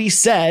nobody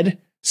said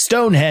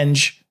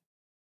Stonehenge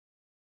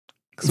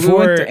we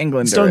went to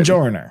England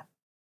Stonejourner?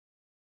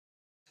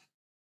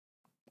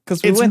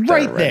 Because it's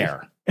right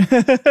there.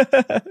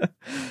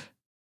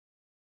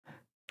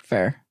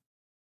 Fair.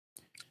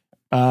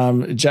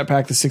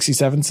 Jetpack the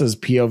 67 says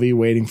POV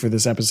waiting for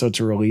this episode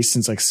to release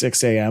since like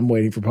 6 a.m.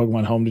 waiting for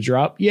Pokemon Home to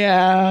drop.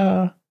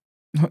 Yeah.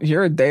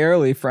 You're a day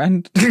early,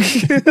 friend.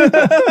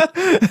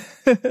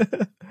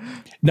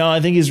 No,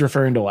 I think he's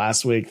referring to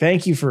last week.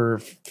 Thank you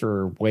for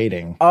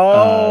waiting.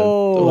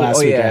 Last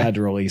week I had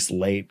to release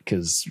late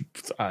because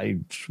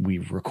we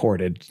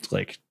recorded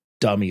like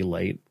dummy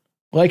late.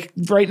 Like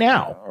right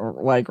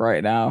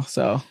now.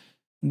 So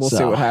we'll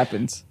see what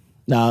happens.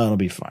 No, it'll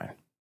be fine.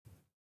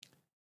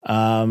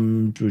 Yeah,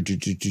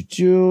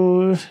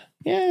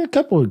 a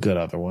couple of good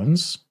other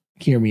ones.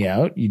 hear me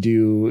out. You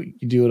do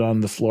it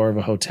on the floor of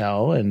a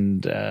hotel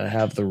and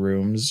have the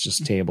rooms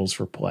just tables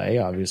for play.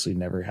 Obviously,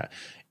 never had.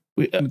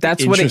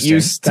 That's what it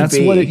used to be. That's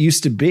what it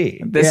used to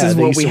be. This is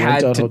what we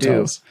had to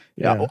do.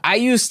 Yeah. I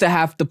used to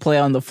have to play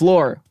on the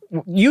floor.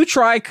 You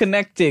try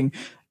connecting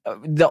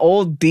the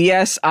old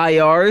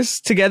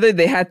DSIRs together.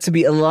 They had to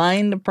be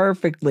aligned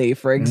perfectly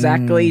for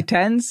exactly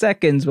 10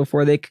 seconds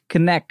before they could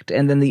connect.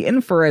 And then the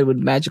infrared would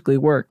magically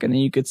work. And then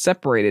you could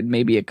separate it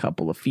maybe a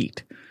couple of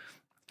feet.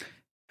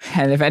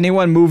 And if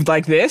anyone moved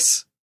like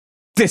this,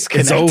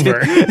 disconnected. It's over.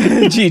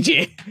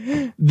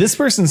 GG. This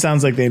person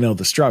sounds like they know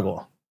the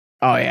struggle.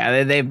 Oh,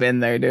 yeah. They've been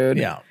there, dude.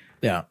 Yeah.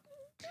 Yeah.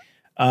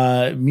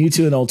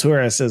 Mewtwo and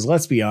Altura says,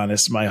 let's be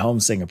honest, my home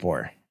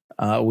Singapore.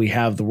 We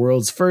have the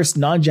world's first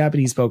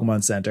non-Japanese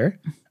Pokemon Center.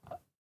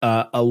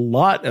 A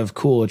lot of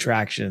cool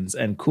attractions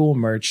and cool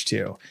merch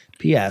too.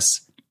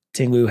 P.S.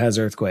 Tinglu has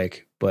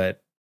Earthquake,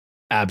 but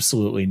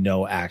absolutely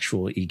no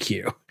actual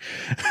EQ.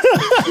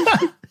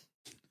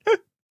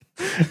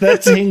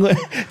 That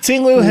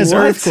Tinglu has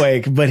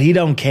Earthquake, but he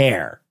don't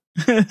care.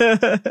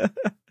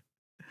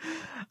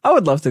 I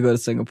would love to go to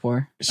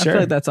Singapore. Sure. I feel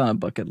like that's on a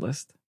bucket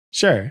list.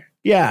 Sure.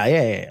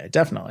 Yeah,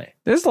 definitely.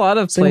 There's a lot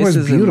of Singapore's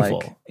places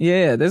beautiful.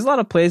 There's a lot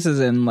of places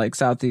in like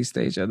Southeast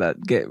Asia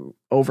that get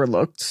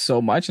overlooked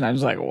so much, and I'm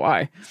just like,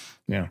 why?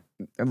 Yeah.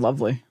 They're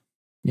lovely.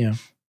 Yeah.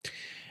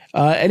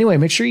 Anyway,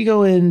 make sure you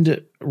go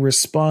and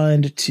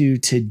respond to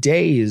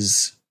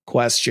today's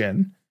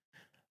question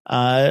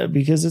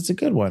because it's a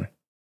good one.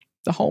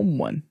 The home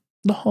one.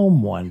 The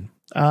home one.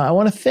 I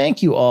want to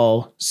thank you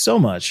all so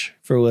much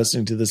for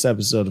listening to this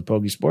episode of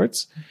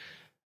Pokesports.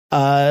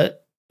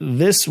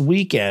 This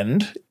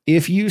weekend,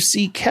 if you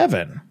see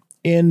Kevin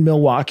in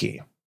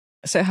Milwaukee,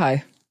 say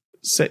hi.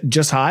 Say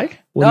just hi.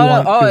 What do you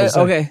want people to say?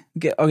 Okay.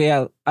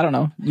 Yeah, I don't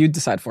know. You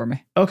decide for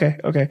me. Okay.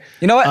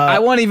 You know what? I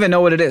won't even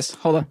know what it is.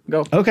 Hold on.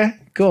 Go. Okay,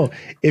 cool.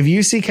 If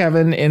you see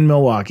Kevin in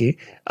Milwaukee,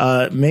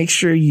 make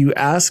sure you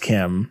ask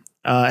him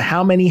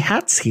how many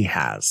hats he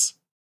has.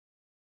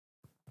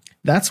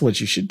 That's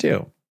what you should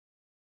do.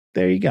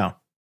 There you go.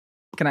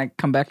 Can I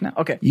come back now?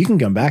 Okay. You can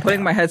come back.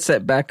 Putting my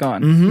headset back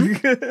on.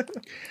 Mm-hmm.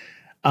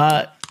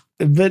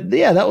 But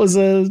yeah,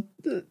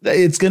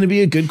 it's going to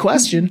be a good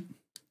question.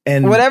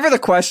 And whatever the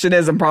question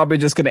is, I'm probably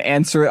just going to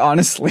answer it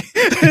honestly.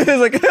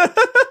 It's like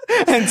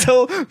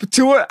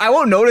I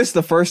won't notice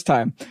the first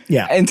time.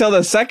 Yeah. Until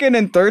the second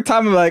and third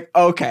time, I'm like,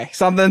 okay,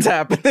 something's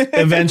happening.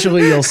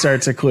 Eventually you'll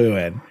start to clue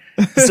in.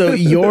 So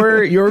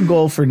your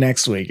goal for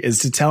next week is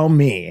to tell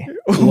me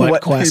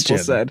what question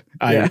people said.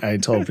 I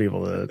told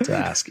people to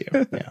ask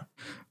you. Yeah.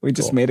 We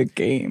just made a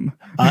game.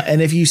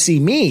 And if you see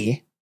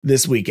me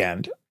this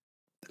weekend,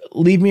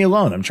 leave me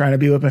alone. I'm trying to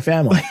be with my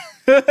family.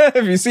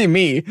 If you see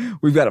me,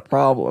 we've got a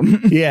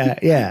problem.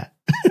 Yeah.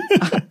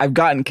 I've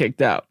gotten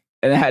kicked out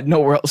and I had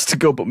nowhere else to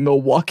go but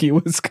Milwaukee,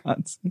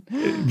 Wisconsin.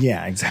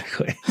 Yeah,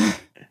 exactly.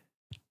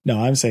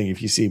 No, I'm saying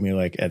if you see me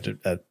like at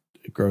a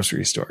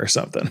grocery store or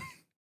something.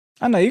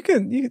 I know you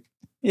could.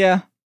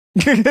 Yeah.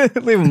 Leave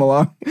them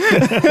alone.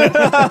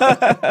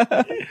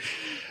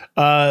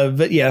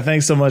 But yeah,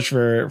 thanks so much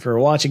for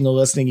watching and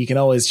listening. You can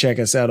always check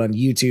us out on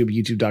YouTube,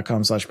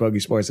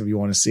 youtube.com/Pokesports if you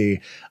want to see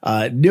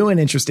new and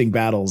interesting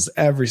battles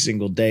every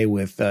single day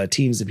with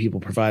teams that people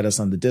provide us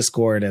on the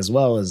Discord, as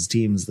well as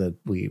teams that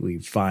we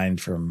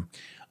find from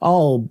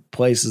all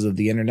places of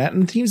the internet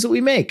and teams that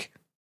we make.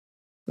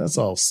 That's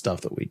all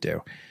stuff that we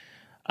do.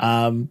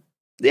 Yeah,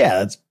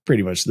 that's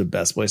pretty much the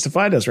best place to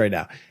find us right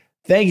now.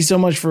 Thank you so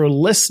much for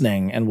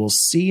listening, and we'll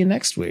see you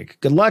next week.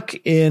 Good luck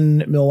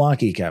in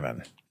Milwaukee,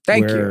 Kevin.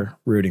 We're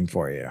rooting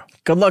for you.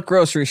 Good luck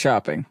grocery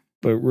shopping.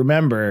 But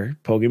remember,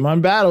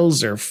 Pokemon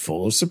battles are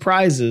full of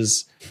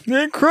surprises.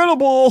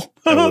 Incredible.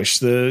 I wish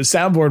the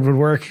soundboard would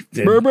work.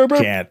 It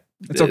can't.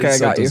 It's okay, I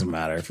got you. It doesn't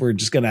matter. If we're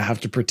just going to have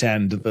to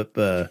pretend that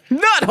the...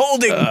 Not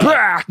holding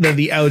back! That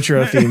the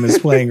outro theme is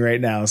playing right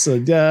now. So...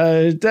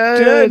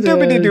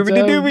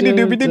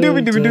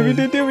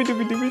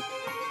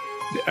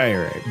 All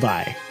right,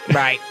 bye.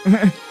 Right.